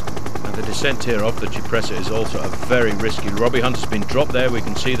wheels. And the descent here off the Cipressa is also a very risky. Robbie Hunter's been dropped there. We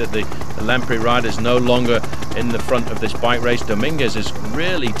can see that the Lampre rider is no longer in the front of this bike race. Dominguez is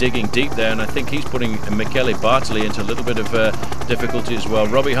really digging deep there, and I think he's putting Michele Bartoli into a little bit of difficulty as well.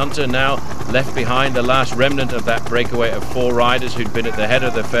 Robbie Hunter now left behind, the last remnant of that breakaway of 4 riders who'd been at the head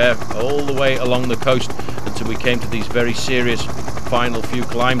of the fair all the way along the coast until until we came to these very serious final few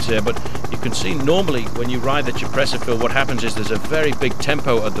climbs here. But you can see normally when you ride the Cipressa, Phil, what happens is there's a very big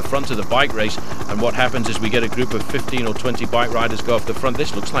tempo at the front of the bike race, and what happens is we get a group of 15 or 20 bike riders go off the front.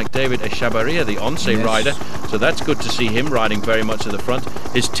 This looks like David Echavarria, the Once rider, so that's good to see him riding very much at the front.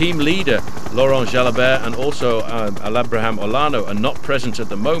 His team leader, Laurent Jalabert, and also Alabraham Olano are not present at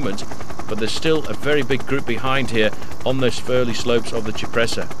the moment, but there's still a very big group behind here on those early slopes of the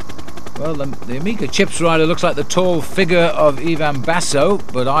Cipressa. Well, the Amica Chips rider looks like the tall figure of Ivan Basso,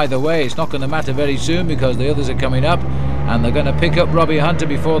 but either way it's not going to matter very soon because the others are coming up and they're going to pick up Robbie Hunter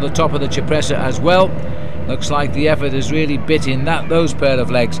before the top of the Cipressa as well. Looks like the effort has really bit in those pair of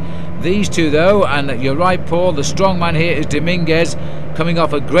legs. These two though, and you're right Paul, the strong man here is Dominguez, coming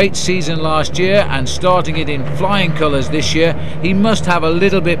off a great season last year and starting it in flying colours this year. He must have a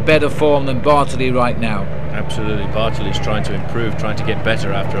little bit better form than Bartoli right now. Absolutely, Bartoli's trying to improve, trying to get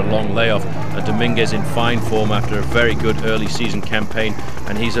better after a long layoff, and Dominguez in fine form after a very good early season campaign,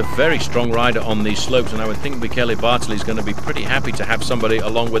 and he's a very strong rider on these slopes, and I would think Michele Bartoli's going to be pretty happy to have somebody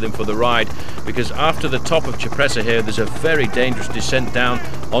along with him for the ride, because after the top of Cipressa here there's a very dangerous descent down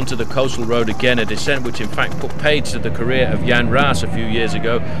onto the coastal road again, a descent which in fact put paid to the career of Jan Raas a few years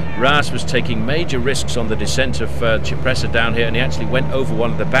ago. Raas was taking major risks on the descent of Cipressa down here, and he actually went over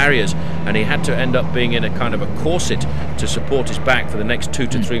one of the barriers and he had to end up being in a kind of a corset to support his back for the next 2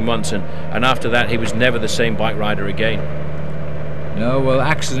 to 3 months, and after that he was never the same bike rider again. No, well,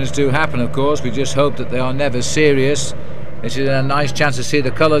 accidents do happen of course, we just hope that they are never serious. This is a nice chance to see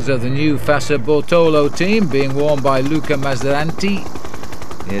the colours of the new Fassa Bortolo team being worn by Luca Maserati,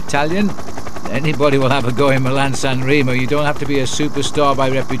 the Italian. Anybody will have a go in Milan San Remo. You don't have to be a superstar by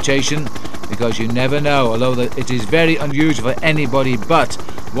reputation, because you never know, although it is very unusual for anybody but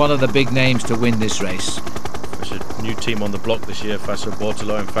one of the big names to win this race. There's a new team on the block this year, Fassa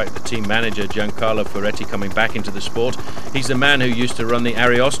Bortolo. In fact, the team manager, Giancarlo Ferretti, coming back into the sport. He's the man who used to run the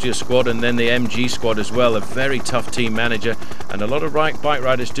Ariostia squad and then the MG squad as well. A very tough team manager, and a lot of bike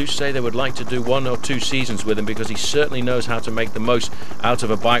riders do say they would like to do 1 or 2 seasons with him, because he certainly knows how to make the most out of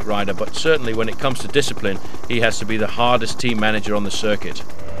a bike rider. But certainly when it comes to discipline, he has to be the hardest team manager on the circuit.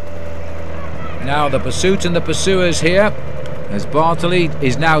 Now the pursuit and the pursuers here, as Bartoli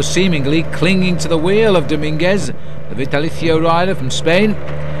is now seemingly clinging to the wheel of Dominguez, the Vitalicio rider from Spain.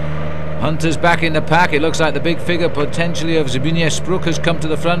 Hunter's back in the pack. It looks like the big figure potentially of Zbigniew Spruk has come to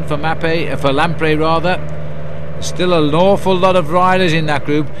the front for Lampre rather. There's still an awful lot of riders in that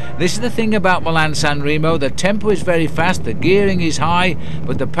group. This is the thing about Milan San Remo, the tempo is very fast, the gearing is high,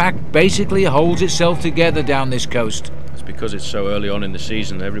 but the pack basically holds itself together down this coast. It's because it's so early on in the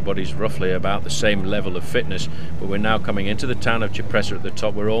season, everybody's roughly about the same level of fitness, but we're now coming into the town of Cipressa at the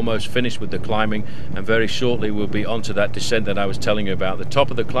top. We're almost finished with the climbing, and very shortly we'll be onto that descent that I was telling you about. The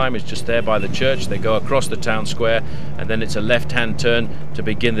top of the climb is just there by the church. They go across the town square, and then it's a left-hand turn to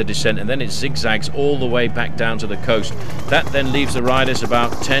begin the descent, and then it zigzags all the way back down to the coast. That then leaves the riders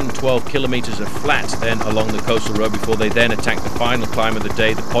about 10-12 kilometers of flat then along the coastal road before they then attack the final climb of the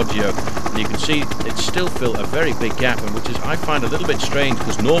day, the Poggio. And you can see it's still Phil a very big gap, and which is I find a little bit strange,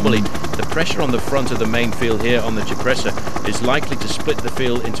 because normally the pressure on the front of the main field here on the Cipressa is likely to split the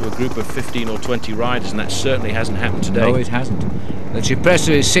field into a group of 15 or 20 riders, and that certainly hasn't happened today. No, it hasn't. The Cipressa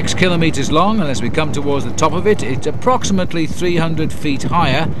is 6 kilometers long, and as we come towards the top of it, it's approximately 300 feet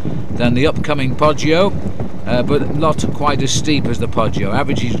higher than the upcoming Poggio, but not quite as steep as the Poggio.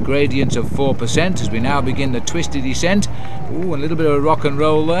 Average gradient of 4% as we now begin the twisted descent. Ooh, a little bit of rock and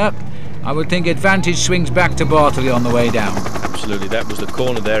roll there. I would think advantage swings back to Bartoli on the way down. Absolutely, that was the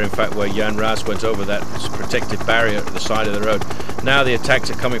corner there, in fact, where Jan Raas went over that protective barrier at the side of the road. Now the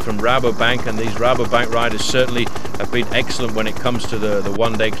attacks are coming from Rabobank, and these Rabobank riders certainly have been excellent when it comes to the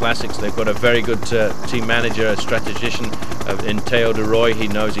one-day classics. They've got a very good team manager, a strategician in Theo de Roy. He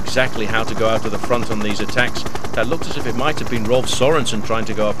knows exactly how to go out to the front on these attacks. That looked as if it might have been Rolf Sorensen trying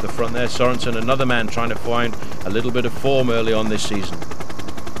to go off the front there. Sorensen, another man trying to find a little bit of form early on this season.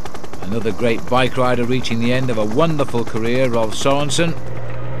 Another great bike rider reaching the end of a wonderful career, Rolf Sorensen.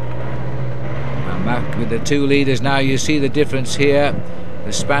 And back with the two leaders now, you see the difference here.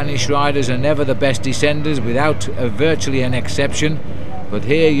 The Spanish riders are never the best descenders, without virtually an exception. But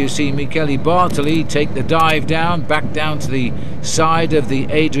here you see Michele Bartoli take the dive down, back down to the side of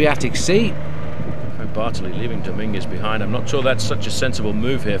the Adriatic Sea. Bartoli leaving Dominguez behind. I'm not sure that's such a sensible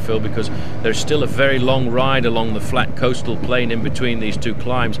move here, Phil, because there's still a very long ride along the flat coastal plain in between these two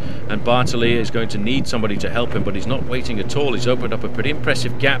climbs, and Bartoli is going to need somebody to help him, but he's not waiting at all. He's opened up a pretty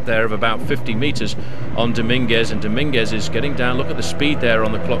impressive gap there of about 50 meters on Dominguez, and Dominguez is getting down. Look at the speed there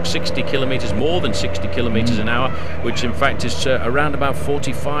on the clock, 60 kilometers, more than 60 kilometers an hour, which in fact is around about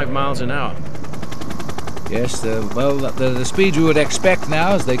 45 miles an hour. Yes, well, the speed we would expect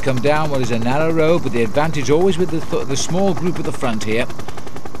now as they come down what is a narrow road, but the advantage always with the small group at the front here.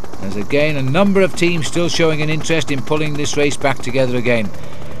 There's again a number of teams still showing an interest in pulling this race back together again.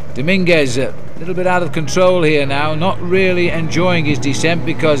 Dominguez a little bit out of control here now, not really enjoying his descent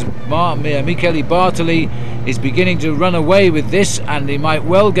because Michele Bartoli is beginning to run away with this, and he might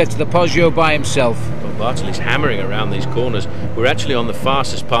well get to the Poggio by himself. Well, Bartoli's hammering around these corners. We're actually on the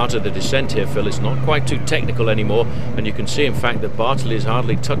fastest part of the descent here, Phil. It's not quite too technical anymore, and you can see in fact that Bartoli is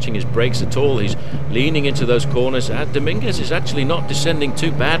hardly touching his brakes at all. He's leaning into those corners. Dominguez is actually not descending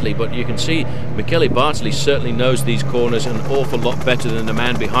too badly, but you can see Michele Bartoli certainly knows these corners an awful lot better than the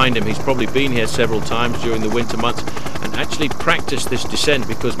man behind him. He's probably been here several times during the winter months and actually practiced this descent,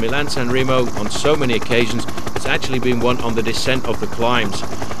 because Milan San Remo on so many occasions has actually been won on the descent of the climbs.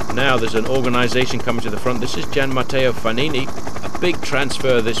 Now there's an organisation coming to the front. This is Gian Matteo Fanini, a big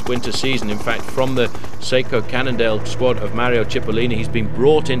transfer this winter season. In fact, from the Seiko Cannondale squad of Mario Cipollini, he's been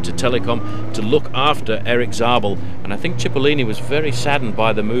brought into Telecom to look after Eric Zabel, and I think Cipollini was very saddened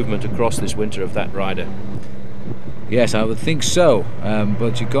by the movement across this winter of that rider. Yes, I would think so,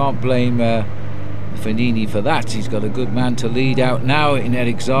 but you can't blame Fanini for that. He's got a good man to lead out now in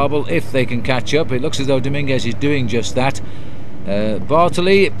Eric Zabel if they can catch up. It looks as though Dominguez is doing just that.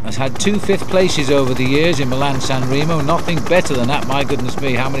 Bartoli has had 2 5th places over the years in Milan San Remo. Nothing better than that. My goodness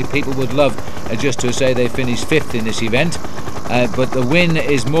me, how many people would love just to say they finished 5th in this event. But the win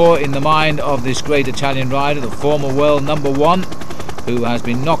is more in the mind of this great Italian rider, the former world #1, who has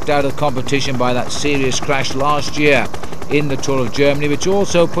been knocked out of competition by that serious crash last year in the Tour of Germany, which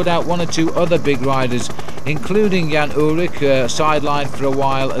also put out 1 or 2 other big riders, including Jan Ulrich, sidelined for a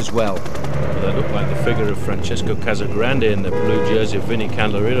while as well. That looked like the figure of Francesco Casagrande in the blue jersey of Vinny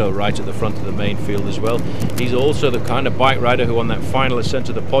Canlarillo right at the front of the main field as well. He's also the kind of bike rider who on that final ascent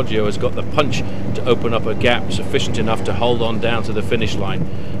of the Poggio has got the punch to open up a gap sufficient enough to hold on down to the finish line.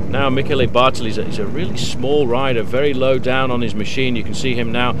 Now Michele Bartoli is a really small rider, very low down on his machine. You can see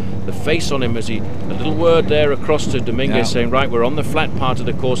him now, the face on him as a little word there across to Dominguez saying, right, we're on the flat part of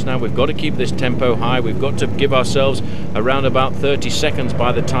the course now, we've got to keep this tempo high, we've got to give ourselves around about 30 seconds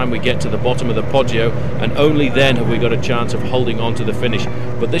by the time we get to the bottom of the Poggio, and only then have we got a chance of holding on to the finish.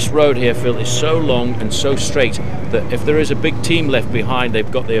 But this road here, Phil, is so long and so straight that if there is a big team left behind, they've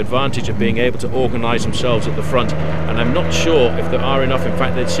got the advantage of being able to organise themselves at the front, and I'm not sure if there are enough. In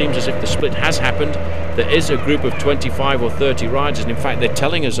fact, it seems as if the split has happened. There is a group of 25 or 30 riders, and in fact they're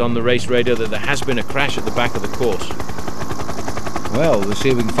telling us on the race radio that there has been a crash at the back of the course. Well, we'll see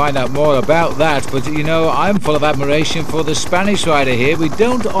if we can find out more about that, but you know, I'm full of admiration for the Spanish rider here. We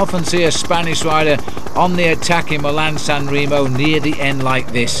don't often see a Spanish rider on the attack in Milan San Remo near the end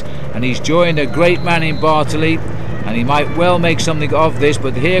like this, and he's joined a great man in Bartoli, and he might well make something of this.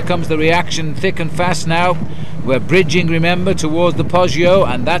 But here comes the reaction thick and fast now. We're bridging, remember, towards the Poggio,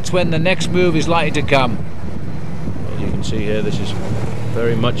 and that's when the next move is likely to come. Well, you can see here this is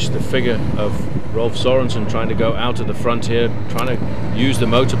very much the figure of Rolf Sorensen trying to go out of the front here, trying to use the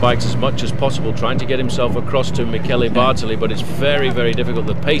motorbikes as much as possible, trying to get himself across to Michele Bartoli, but it's very, very difficult.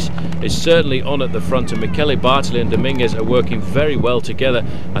 The pace is certainly on at the front, and Michele Bartoli and Dominguez are working very well together.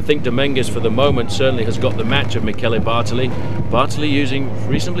 I think Dominguez for the moment certainly has got the match of Michele Bartoli. Bartoli using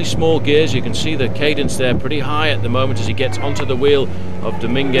reasonably small gears. You can see the cadence there pretty high at the moment as he gets onto the wheel of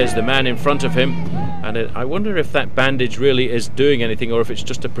Dominguez, the man in front of him. And I wonder if that bandage really is doing anything, or if it's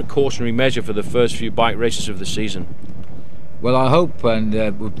just a precautionary measure for the first few bike races of the season. Well, I hope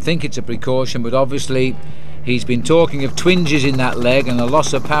and would think it's a precaution, but obviously he's been talking of twinges in that leg and a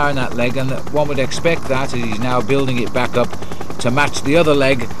loss of power in that leg, and one would expect that as he's now building it back up to match the other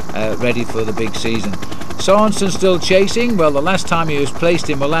leg, ready for the big season. Sorensen still chasing. Well, the last time he was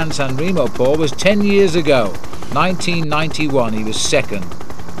placed in Milan San Remo, Paul, was 10 years ago, 1991. He was second.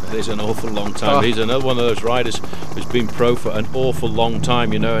 That is an awful long time. He's another one of those riders who's been pro for an awful long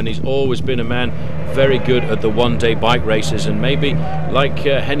time, you know, and he's always been a man very good at the one-day bike races, and maybe like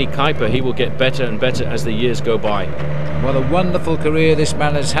Henny Kuiper, he will get better and better as the years go by. What a wonderful career this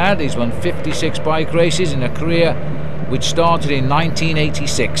man has had. He's won 56 bike races in a career which started in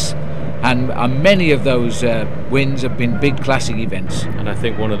 1986. And many of those wins have been big classic events. And I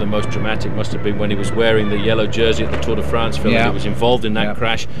think one of the most dramatic must have been when he was wearing the yellow jersey at the Tour de France, Phil. He was involved in that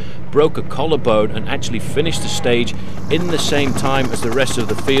crash, broke a collarbone and actually finished the stage in the same time as the rest of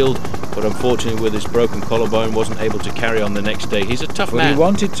the field, but unfortunately with his broken collarbone wasn't able to carry on the next day. He's a tough man.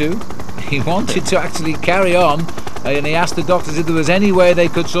 He wanted to actually carry on, and he asked the doctors if there was any way they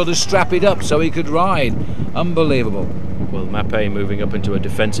could sort of strap it up so he could ride. Unbelievable. Well, Mappé moving up into a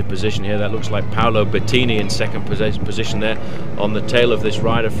defensive position here. That looks like Paolo Bettini in second position there on the tail of this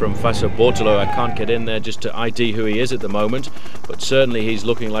rider from Fassa Bortolo. I can't get in there just to ID who he is at the moment, but certainly he's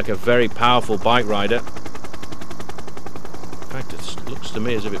looking like a very powerful bike rider. In fact, it looks to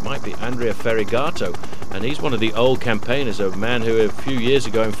me as if it might be Andrea Ferrigato, and he's one of the old campaigners, a man who a few years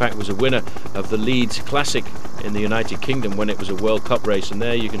ago in fact was a winner of the Leeds Classic in the United Kingdom when it was a World Cup race. And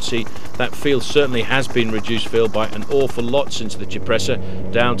there you can see that field certainly has been reduced, Phil, by an awful lot since the Cipressa,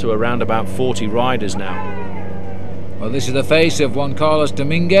 down to around about 40 riders now. Well, this is the face of Juan Carlos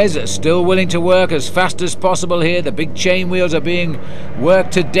Dominguez, still willing to work as fast as possible here. The big chain wheels are being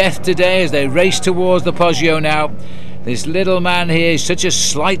worked to death today as they race towards the Poggio now. This little man here is such a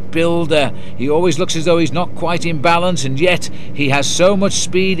slight build. He always looks as though he's not quite in balance, and yet he has so much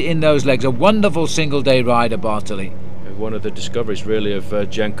speed in those legs. A wonderful single-day rider, Bartoli. One of the discoveries really of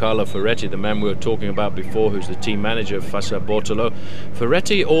Giancarlo Ferretti, the man we were talking about before, who's the team manager of Fassa Bortolo.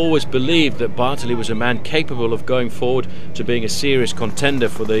 Ferretti always believed that Bartoli was a man capable of going forward to being a serious contender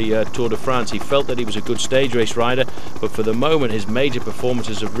for the Tour de France. He felt that he was a good stage race rider, but for the moment his major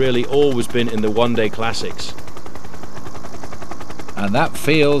performances have really always been in the one-day classics. And that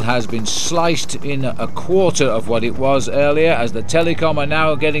field has been sliced in a quarter of what it was earlier, as the Telecom are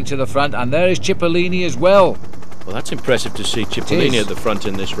now getting to the front, and there is Cipollini as well. Well, that's impressive to see Cipollini at the front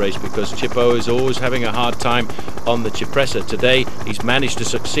in this race, because Cippo is always having a hard time on the Cipressa. Today he's managed to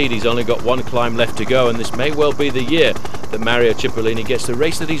succeed. He's only got one climb left to go, and this may well be the year that Mario Cipollini gets the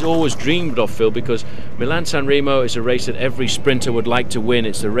race that he's always dreamed of, Phil, because Milan San Remo is a race that every sprinter would like to win.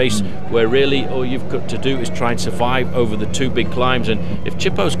 It's a race where really all you've got to do is try and survive over the two big climbs, and if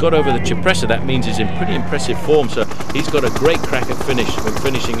Cippo's got over the Cipressa, that means he's in pretty impressive form, so he's got a great crack at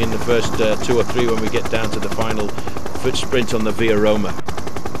finishing in the first 2 or 3 when we get down to the final foot sprint on the Via Roma.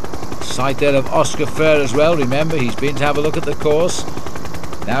 Sight there of Oscar Freire as well. Remember, he's been to have a look at the course.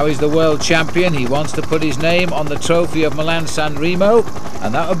 Now he's the world champion. He wants to put his name on the trophy of Milan San Remo,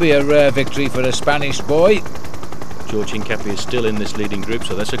 and that would be a rare victory for a Spanish boy. George Hincapie is still in this leading group,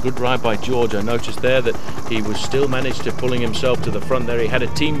 so that's a good ride by George. I noticed there that he was still managed to pulling himself to the front there. He had a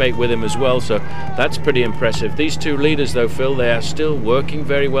teammate with him as well, so that's pretty impressive. These two leaders though, Phil, they are still working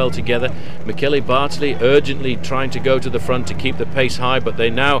very well together. Michele Bartoli urgently trying to go to the front to keep the pace high, but they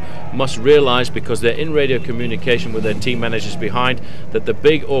now must realise, because they're in radio communication with their team managers behind, that the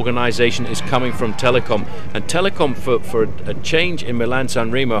big organisation is coming from Telecom. And Telecom, for a change in Milan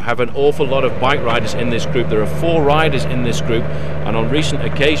San Remo, have an awful lot of bike riders in this group. There are 4 riders in this group, and on recent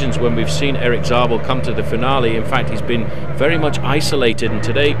occasions when we've seen Eric Zabel come to the finale, in fact he's been very much isolated, and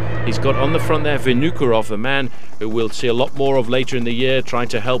today he's got on the front there Vinokurov, a man who we'll see a lot more of later in the year, trying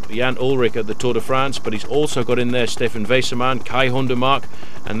to help Jan Ullrich at the Tour de France, but he's also got in there Stefan Weissermann, Kai Hundemark,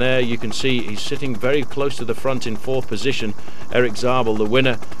 and there you can see he's sitting very close to the front in 4th position, Eric Zabel, the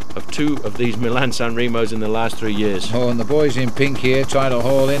winner of 2 of these Milan San Remos in the last 3 years. Oh, and the boys in pink here trying to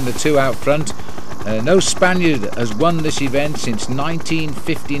haul in the 2 out front. No Spaniard has won this event since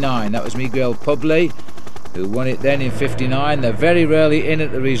 1959. That was Miguel Poble, who won it then in 59. They're very rarely in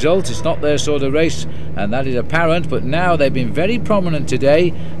at the result. It's not their sort of race, and that is apparent, but now they've been very prominent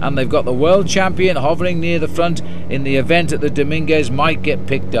today, and they've got the world champion hovering near the front in the event that the Dominguez might get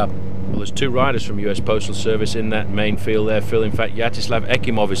picked up. Well, there's 2 riders from US Postal Service in that main field there, Phil. In fact, Yaroslav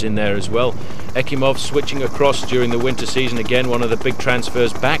Ekimov is in there as well. Ekimov switching across during the winter season, again one of the big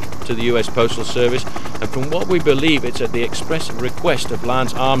transfers back to the US Postal Service, and from what we believe it's at the express request of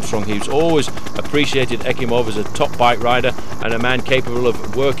Lance Armstrong. He's always appreciated Ekimov as a top bike rider and a man capable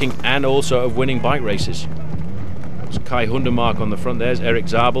of working and also of winning bike races. Kai Hundemark on the front. There's Eric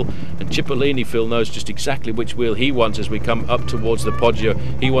Zabel, and Cipollini, Phil, knows just exactly which wheel he wants as we come up towards the Poggio.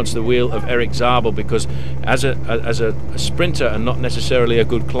 He wants the wheel of Eric Zabel, because as a sprinter and not necessarily a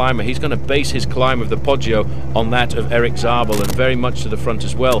good climber, he's going to base his climb of the Poggio on that of Eric Zabel, and very much to the front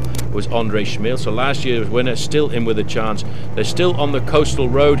as well was Andre Schmil. So last year's winner still in with a chance. They're still on the coastal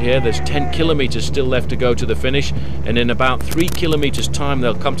road here. There's 10 kilometers still left to go to the finish, and in about 3 kilometers time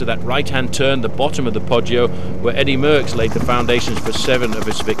they'll come to that right hand turn, the bottom of the Poggio, where Eddie Merckx laid the foundations for 7 of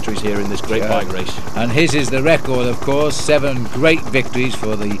his victories here in this great bike race. And his is the record, of course. 7 great victories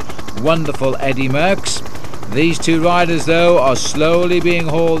for the wonderful Eddie Merckx. These 2 riders, though, are slowly being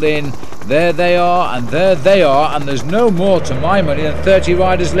hauled in. There they are, and there they are, and there's no more, to my money, than 30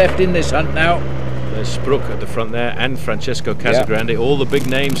 riders left in this hunt now. Spruck at the front there, and Francesco Casagrande, all the big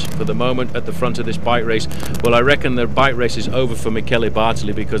names for the moment at the front of this bike race. Well, I reckon the bike race is over for Michele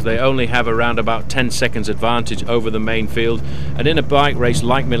Bartoli, because they only have around about 10 seconds advantage over the main field, and in a bike race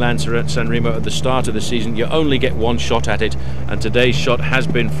like Milan San Remo at the start of the season, you only get one shot at it, and today's shot has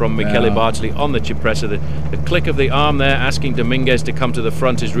been from Michele Bartoli on the Cipressa. The click of the arm there asking Dominguez to come to the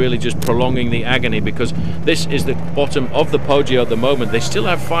front is really just prolonging the agony, because this is the bottom of the Poggio at the moment. They still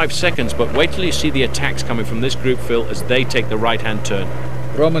have 5 seconds, but wait till you see the attacks coming from this group, Phil, as they take the right-hand turn.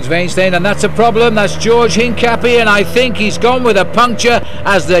 Romans Weinstein, and that's a problem. That's George Hincapie, and I think he's gone with a puncture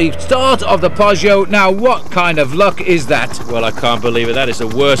as the start of the Poggio. Now, what kind of luck is that? Well, I can't believe it. That is the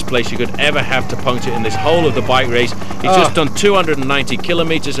worst place you could ever have to puncture in this whole of the bike race. He's just done 290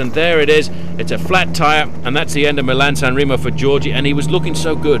 kilometers, and there it is. It's a flat tire, and that's the end of Milan San Remo for Georgie, and he was looking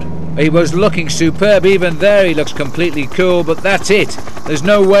so good. He was looking superb. Even there he looks completely cool, but that's it. There's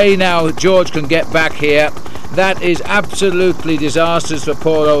no way now George can get back here. That is absolutely disastrous for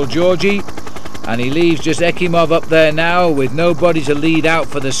poor old Georgie, and he leaves just Ekimov up there now with nobody to lead out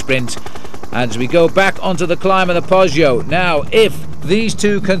for the sprint. As we go back onto the climb of the Poggio. Now, if these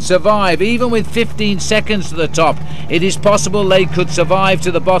two can survive, even with 15 seconds to the top, it is possible they could survive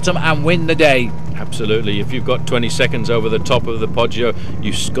to the bottom and win the day. Absolutely. If you've got 20 seconds over the top of the Poggio,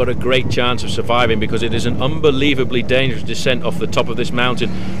 you've got a great chance of surviving, because it is an unbelievably dangerous descent off the top of this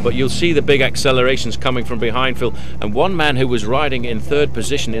mountain. But you'll see the big accelerations coming from behind, Phil. And one man who was riding in third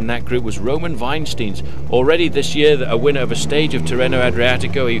position in that group was Roman Weinstein. Already this year a winner of a stage of Tirreno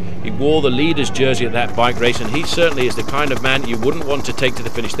Adriatico. He wore the leader's jersey at that bike race, and he certainly is the kind of man you wouldn't want to take to the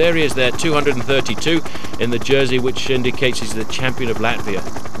finish. There he is there, 232 in the jersey, which indicates he's the champion of Latvia.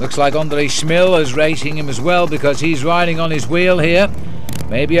 Looks like Andrei Schmil is racing him as well, because he's riding on his wheel here.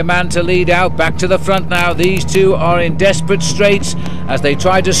 Maybe a man to lead out. Back to the front now. These two are in desperate straits as they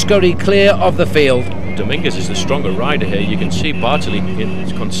try to scurry clear of the field. Dominguez is the stronger rider here. You can see Bartoli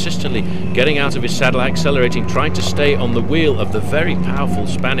is consistently getting out of his saddle, accelerating, trying to stay on the wheel of the very powerful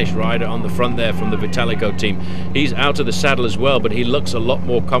Spanish rider on the front there from the Vitalico team. He's out of the saddle as well, but he looks a lot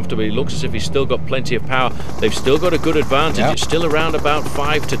more comfortable. He looks as if he's still got plenty of power. They've still got a good advantage. It's still around about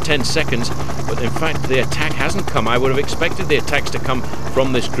 5 to 10 seconds, but in fact the attack hasn't come. I would have expected the attacks to come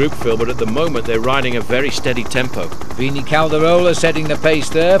from this group, Phil, but at the moment they're riding a very steady tempo. Vini Calderola setting the pace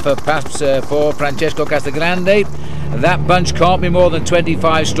there for Francesco Casagrande. That bunch can't be more than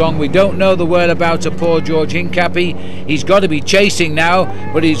 25 strong. We don't know the whereabouts of poor George Hincapie. He's got to be chasing now,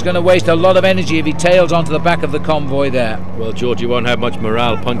 but he's going to waste a lot of energy if he tails onto the back of the convoy there. Well, George, you won't have much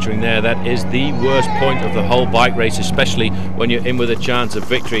morale puncturing there. That is the worst point of the whole bike race, especially when you're in with a chance of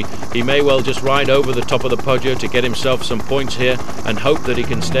victory. He may well just ride over the top of the Poggio to get himself some points here and hope that he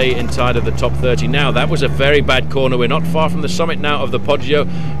can stay inside of the top 30. Now, that was a very bad corner. We're not far from the summit now of the Poggio.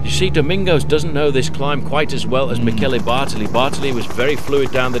 You see, Domingos doesn't know this climb quite as well as Michele Bartoli. Bartoli was very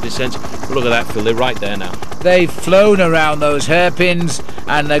fluid down the descents. Look at that, Phil. They're right there now. They've flown around those hairpins,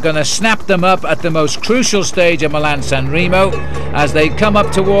 and they're going to snap them up at the most crucial stage of Milan San Remo as they come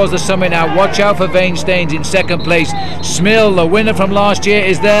up towards the summit now. Watch out for Weinstein in second place. Schmil, the winner from last year,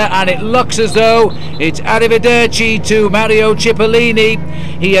 is there, and it looks as though it's arrivederci to Mario Cipollini.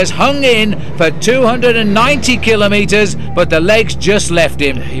 He has hung in for 290 kilometres, but the legs just left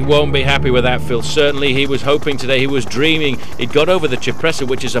him. He won't be happy with that, Phil. Certainly he was hoping today, he was dreaming. He'd got over the Cipressa,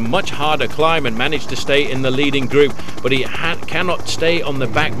 which is a much harder climb, and managed to stay in the leading group, but he cannot stay on the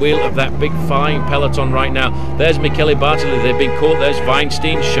back wheel of that big flying peloton right now. There's Michele Bartoli. They've been caught. There's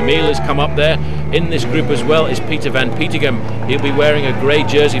Weinstein. Schmil has come up there. In this group as well is Peter van Petegem. He'll be wearing a grey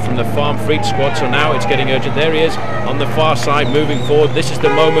jersey from the Farm Freed squad, so now it's getting urgent. There he is on the far side moving forward. This is the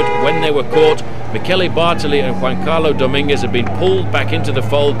moment when they were caught. Michele Bartoli and Juan Carlo Dominguez have been pulled back into the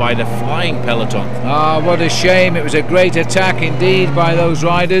fold by the flying peloton. Ah, what a shame. It was a great attack indeed by those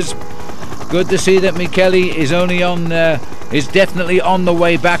riders. Good to see that Michele is definitely on the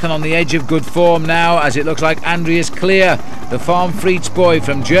way back and on the edge of good form now, as it looks like Andreas Clear, the Farm Freeds boy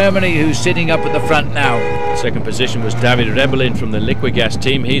from Germany, who's sitting up at the front now. Second position was David Rebelin from the Liquigas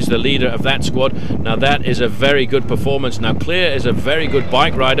team. He's the leader of that squad. Now that is a very good performance. Now Clear is a very good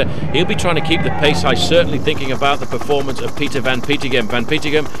bike rider. He'll be trying to keep the pace high, certainly thinking about the performance of Peter van Petegem. Van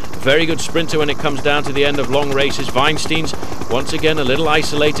Petegem, very good sprinter when it comes down to the end of long races. Weinstein's once again a little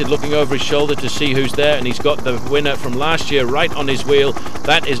isolated, looking over his shoulder to see who's there, and he's got the winner from last year right on his wheel.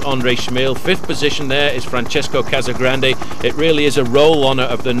 That is Andrei Schmil. Fifth position there is Francesco Casagrande. It really is a roll honour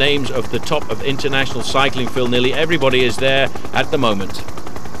of the names of the top of international cycling, Phil. Nearly everybody is there at the moment.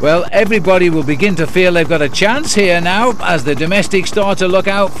 Well, everybody will begin to feel they've got a chance here now as the domestics start to look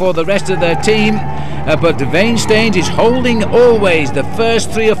out for the rest of their team. But Weinstein is holding always the first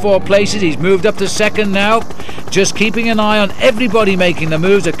 3 or 4 places. He's moved up to second now, just keeping an eye on everybody making the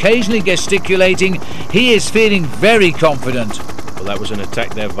moves, occasionally gesticulating. He is feeling very confident. Well, that was an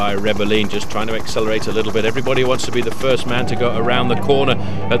attack there by Rebellin, just trying to accelerate a little bit. Everybody wants to be the first man to go around the corner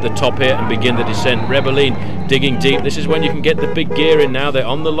at the top here and begin the descent. Rebellin digging deep. This is when you can get the big gear in now. They're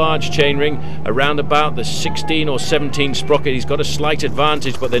on the large chainring, around about the 16 or 17 sprocket. He's got a slight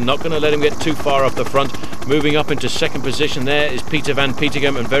advantage, but they're not going to let him get too far off the front. Moving up into second position there is Peter van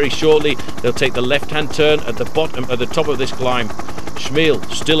Petegem, and very shortly they'll take the left-hand turn at the bottom, at the top of this climb. Schmiel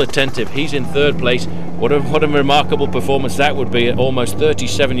still attentive. He's in third place. What a remarkable performance that would be at almost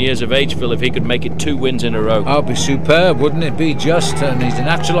 37 years of age, Phil, if he could make it 2 wins in a row. Oh, it'd be superb, wouldn't it be just? And he's a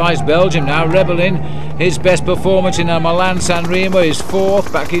naturalised Belgian now. Rebellin, his best performance in a Milan San Remo is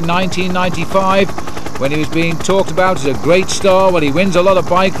 4th back in 1995 when he was being talked about as a great star. Well, he wins a lot of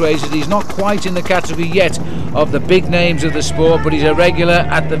bike races. He's not quite in the category yet of the big names of the sport, but he's a regular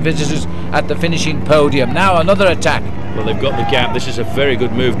at the visitors at the finishing podium. Now another attack. Well, they've got the gap. This is a very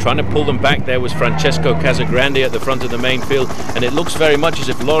good move. Trying to pull them back there was Francesco Casagrande at the front of the main field, and it looks very much as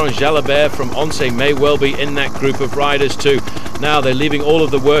if Laurent Jalabert from Once may well be in that group of riders too. Now they're leaving all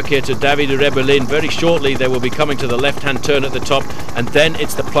of the work here to Davide Rebellin. Very shortly they will be coming to the left-hand turn at the top, and then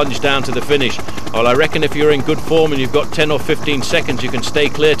it's the plunge down to the finish. Well, I reckon if you're in good form and you've got 10 or 15 seconds, you can stay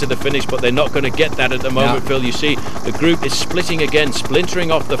clear to the finish, but they're not going to get that at the moment, Phil. You see the group is splitting again, splintering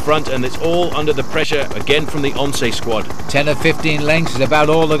off the front, and it's all under the pressure again from the Once squad. 10 or 15 lengths is about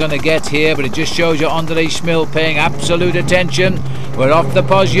all they're going to get here, but it just shows you André Schmiel paying absolute attention. We're off the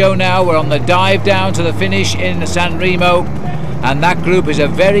Poggio now. We're on the dive down to the finish in San Remo, and that group is a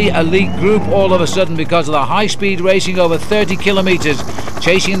very elite group all of a sudden because of the high-speed racing over 30 kilometres.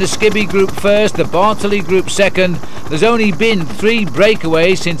 Chasing the Skibby group first, the Bartoli group second. There's only been 3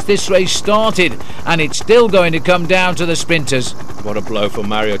 breakaways since this race started, and it's still going to come down to the sprinters. What a blow for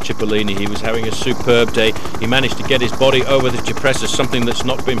Mario Cipollini. He was having a superb day. He managed to get his body over the Cipressa, something that's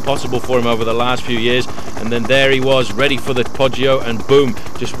not been possible for him over the last few years. And then there he was, ready for the Poggio, and boom,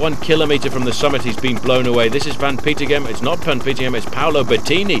 just 1 kilometre from the summit, he's been blown away. This is Van Petegem. It's not Van Petegem, it's Paolo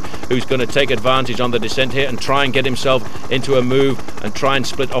Bettini who's going to take advantage on the descent here and try and get himself into a move and try and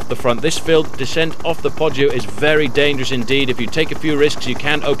split off the front. This field descent off the Poggio is very dangerous indeed. If you take a few risks, you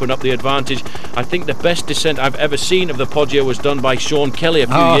can open up the advantage. I think the best descent I've ever seen of the Poggio was done by Sean Kelly a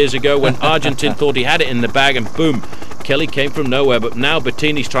few years ago when Argentin thought he had it in the bag, and boom, Kelly came from nowhere. But now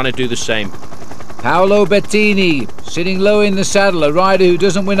Bettini's trying to do the same. Paolo Bettini sitting low in the saddle, a rider who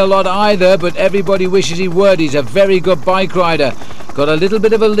doesn't win a lot either, but everybody wishes he would. He's a very good bike rider. Got a little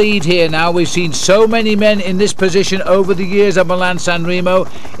bit of a lead here now. We've seen so many men in this position over the years at Milan San Remo,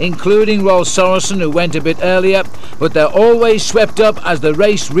 including Rolf Sorensen, who went a bit earlier, but they're always swept up as the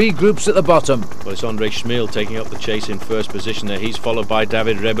race regroups at the bottom. Well, it's André Schmiel taking up the chase in first position there. He's followed by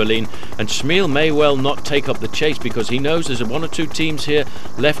David Rebellin, and Schmiel may well not take up the chase because he knows there's 1 or 2 teams here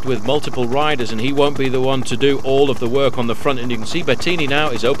left with multiple riders, and he won't be the one to do all of the work on the front. And you can see Bettini now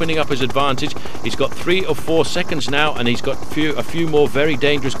is opening up his advantage. He's got 3 or 4 seconds now, and he's got a few more very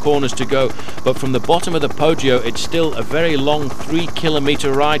dangerous corners to go. But from the bottom of the Poggio, it's still a very long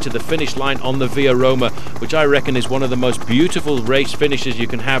 3-kilometre ride to the finish line on the Via Roma, which I reckon is one of the most beautiful race finishes you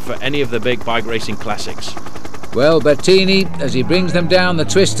can have for any of the big bike racing classics. Well, Bettini, as he brings them down the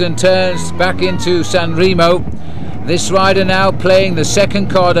twists and turns back into San Remo. This rider now playing the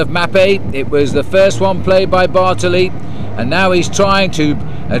second card of Mappe. It was the first one played by Bartoli, and now he's trying to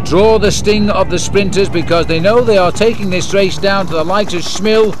draw the sting of the sprinters because they know they are taking this race down to the likes of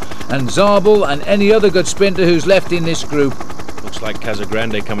Schmiel and Zabel and any other good sprinter who's left in this group. Looks like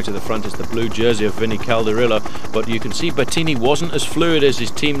Casagrande coming to the front. It's the blue jersey of Vinny Calderillo, but you can see Bettini wasn't as fluid as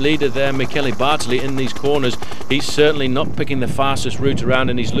his team leader there, Michele Bartoli, in these corners. He's certainly not picking the fastest route around,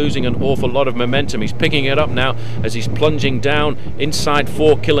 and he's losing an awful lot of momentum. He's picking it up now as he's plunging down inside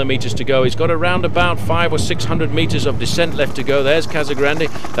 4 kilometres to go. He's got around about 500 or 600 metres of descent left to go. There's Casagrande.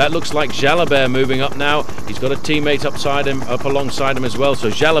 That looks like Jalabert moving up now. He's got a teammate up alongside him as well. So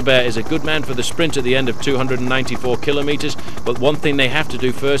Jalabert is a good man for the sprint at the end of 294 kilometres. But one thing they have to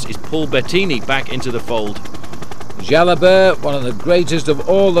do first is pull Bettini back into the fold. Jalabert, one of the greatest of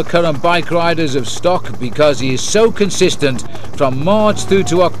all the current bike riders of stock because he is so consistent. From March through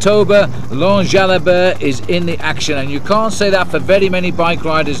to October, Laurent Jalabert is in the action, and you can't say that for very many bike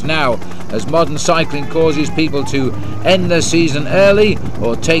riders now, as modern cycling causes people to end their season early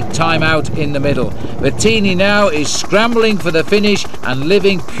or take time out in the middle. Bettini now is scrambling for the finish and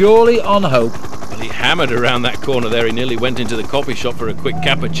living purely on hope. Well, He hammered around that corner there. He nearly went into the coffee shop for a quick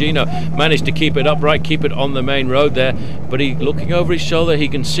cappuccino. Managed to keep it upright, keep it on the main road there. But looking over his shoulder, he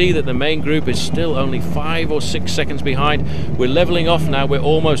can see that the main group is still only 5 or 6 seconds behind. We're leveling off now. We're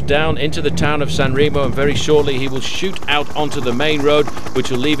almost down into the town of San Remo, and very shortly he will shoot out onto the main road,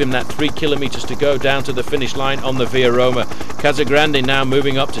 which will leave him that 3 kilometers to go down to the finish line on the Via Roma. Casagrande now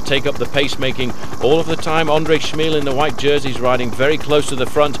moving up to take up the pacemaking. All of the time, Andre Schmil in the white jersey is riding very close to the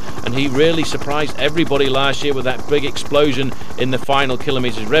front, and he really surprised everybody last year with that big explosion in the final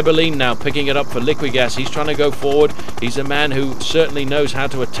kilometers. Rebellin now picking it up for Liquigas. He's trying to go forward. He's a man who certainly knows how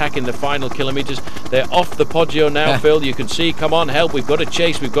to attack in the final kilometers. They're off the Poggio now, Phil. You can see, come on, help. We've got to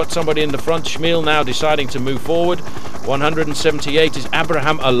chase. We've got somebody in the front. Schmil now deciding to move forward. 178 is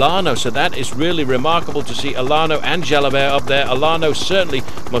Abraham Alano, so that is really remarkable to see Alano and Jalabert up there. Alano certainly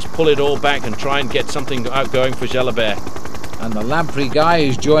must pull it all back and try and get something out going for Jalabert. And the Lamprey guy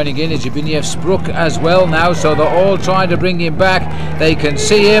who's joining in is Zbigniew Spruk as well now, so they're all trying to bring him back. They can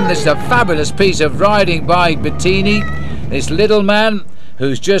see him. This is a fabulous piece of riding by Bettini. This little man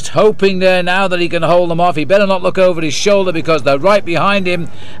who's just hoping there now that he can hold them off. He better not look over his shoulder because they're right behind him,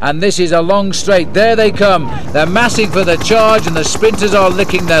 and this is a long straight. There they come. They're massing for the charge, and the sprinters are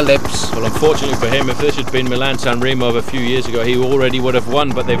licking their lips. Well, unfortunately for him, if this had been Milan San Remo of a few years ago, he already would have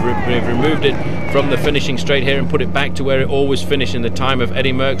won, but they've removed it from the finishing straight here and put it back to where it always finished in the time of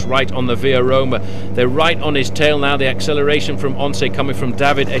Eddy Merckx, right on the Via Roma. They're right on his tail now. The acceleration from Once coming from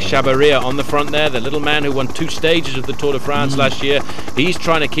David Echavarria on the front there, the little man who won 2 stages of the Tour de France last year. He's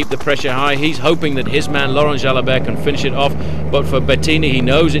trying to keep the pressure high. He's hoping that his man Laurent Jalabert can finish it off, but for Bettini, he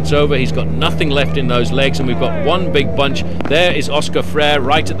knows it's over. He's got nothing left in those legs, and we've got one big bunch. There is Oscar Freire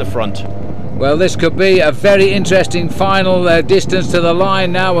right at the front. Well, this could be a very interesting final distance to the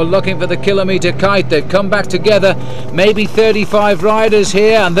line now. We're looking for the kilometre kite. They've come back together, maybe 35 riders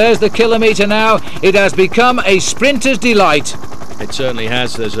here, and there's the kilometre now. It has become a sprinter's delight. It certainly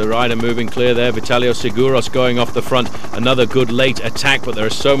has. There's a rider moving clear there. Vitalio Seguros going off the front. Another good late attack, but there are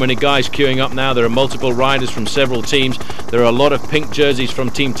so many guys queuing up now. There are multiple riders from several teams. There are a lot of pink jerseys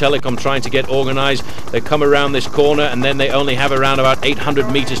from Team Telecom trying to get organised. They come around this corner, and then they only have around about 800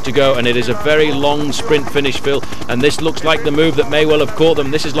 metres to go, and it is a very long sprint finish, Phil. And this looks like the move that may well have caught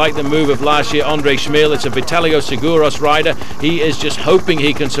them. This is like the move of last year, Andre Schmil. It's a Vitalio Seguros rider. He is just hoping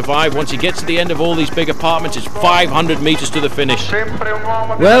he can survive. Once he gets to the end of all these big apartments, it's 500 metres to the finish.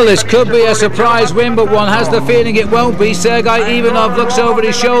 Well, this could be a surprise win, but one has the feeling it won't be. Sergei Ivanov looks over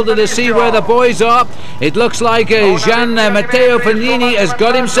his shoulder to see where the boys are. It looks like Gian Matteo Fognini has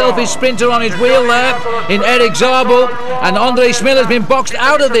got himself his sprinter on his wheel there in Eric Zabel, and Andre Schmil has been boxed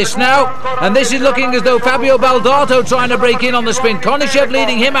out of this now, and this is looking as though Fabio Baldato trying to break in on the sprint. Konyshev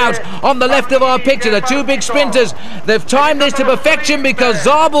leading him out on the left of our picture. The 2 big sprinters, they've timed this to perfection because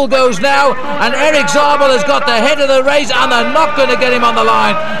Zabel goes now, and Eric Zabel has got the head of the race, and they're not going to get him on the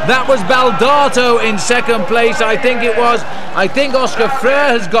line. That was Baldato in 2nd place, I think it was. I think Oscar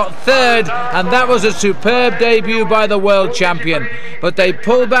Freire has got 3rd, and that was a superb debut by the world champion. But they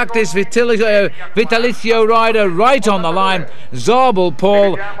pull back this Vitalicio rider right on the line. Zabel,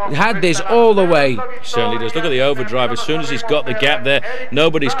 Paul, had this all the way. Certainly does. Look at the overdrive. As soon as he's got the gap there,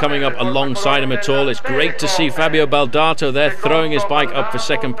 nobody's coming up alongside him at all. It's great to see Fabio Baldato there throwing his bike up for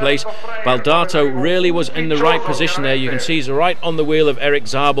 2nd place. Baldato really was in the right position there. You can see he's right on the wheel of Eric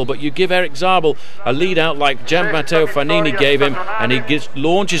Zabel, but you give Eric Zabel a lead out like Gian Matteo Fognini gave him, and he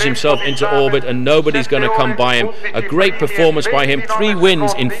launches himself into orbit, and nobody's going to come by him. A great performance by him. 3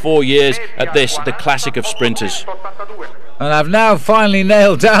 wins in 4 years at this, the classic of sprinters. And I've now finally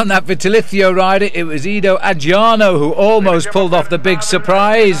nailed down that Vitalicio rider. It was Ido Adriano who almost pulled off the big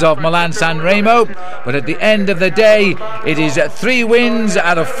surprise of Milan San Remo. But at the end of the day, it is 3 wins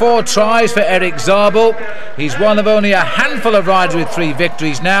out of 4 tries for Eric Zabel. He's one of only a handful of riders with 3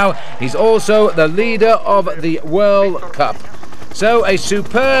 victories now. He's also the leader of the World Cup. So a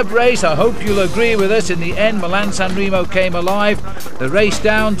superb race. I hope you'll agree with us. In the end, Milan San Remo came alive. The race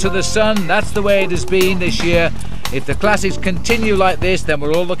down to the sun, that's the way it has been this year. If the classics continue like this, then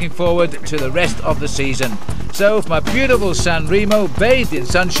we're all looking forward to the rest of the season. So from my beautiful San Remo, bathed in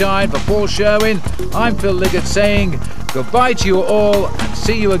sunshine, for Paul Sherwin, I'm Phil Liggett saying goodbye to you all, and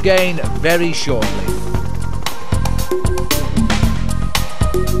see you again very shortly.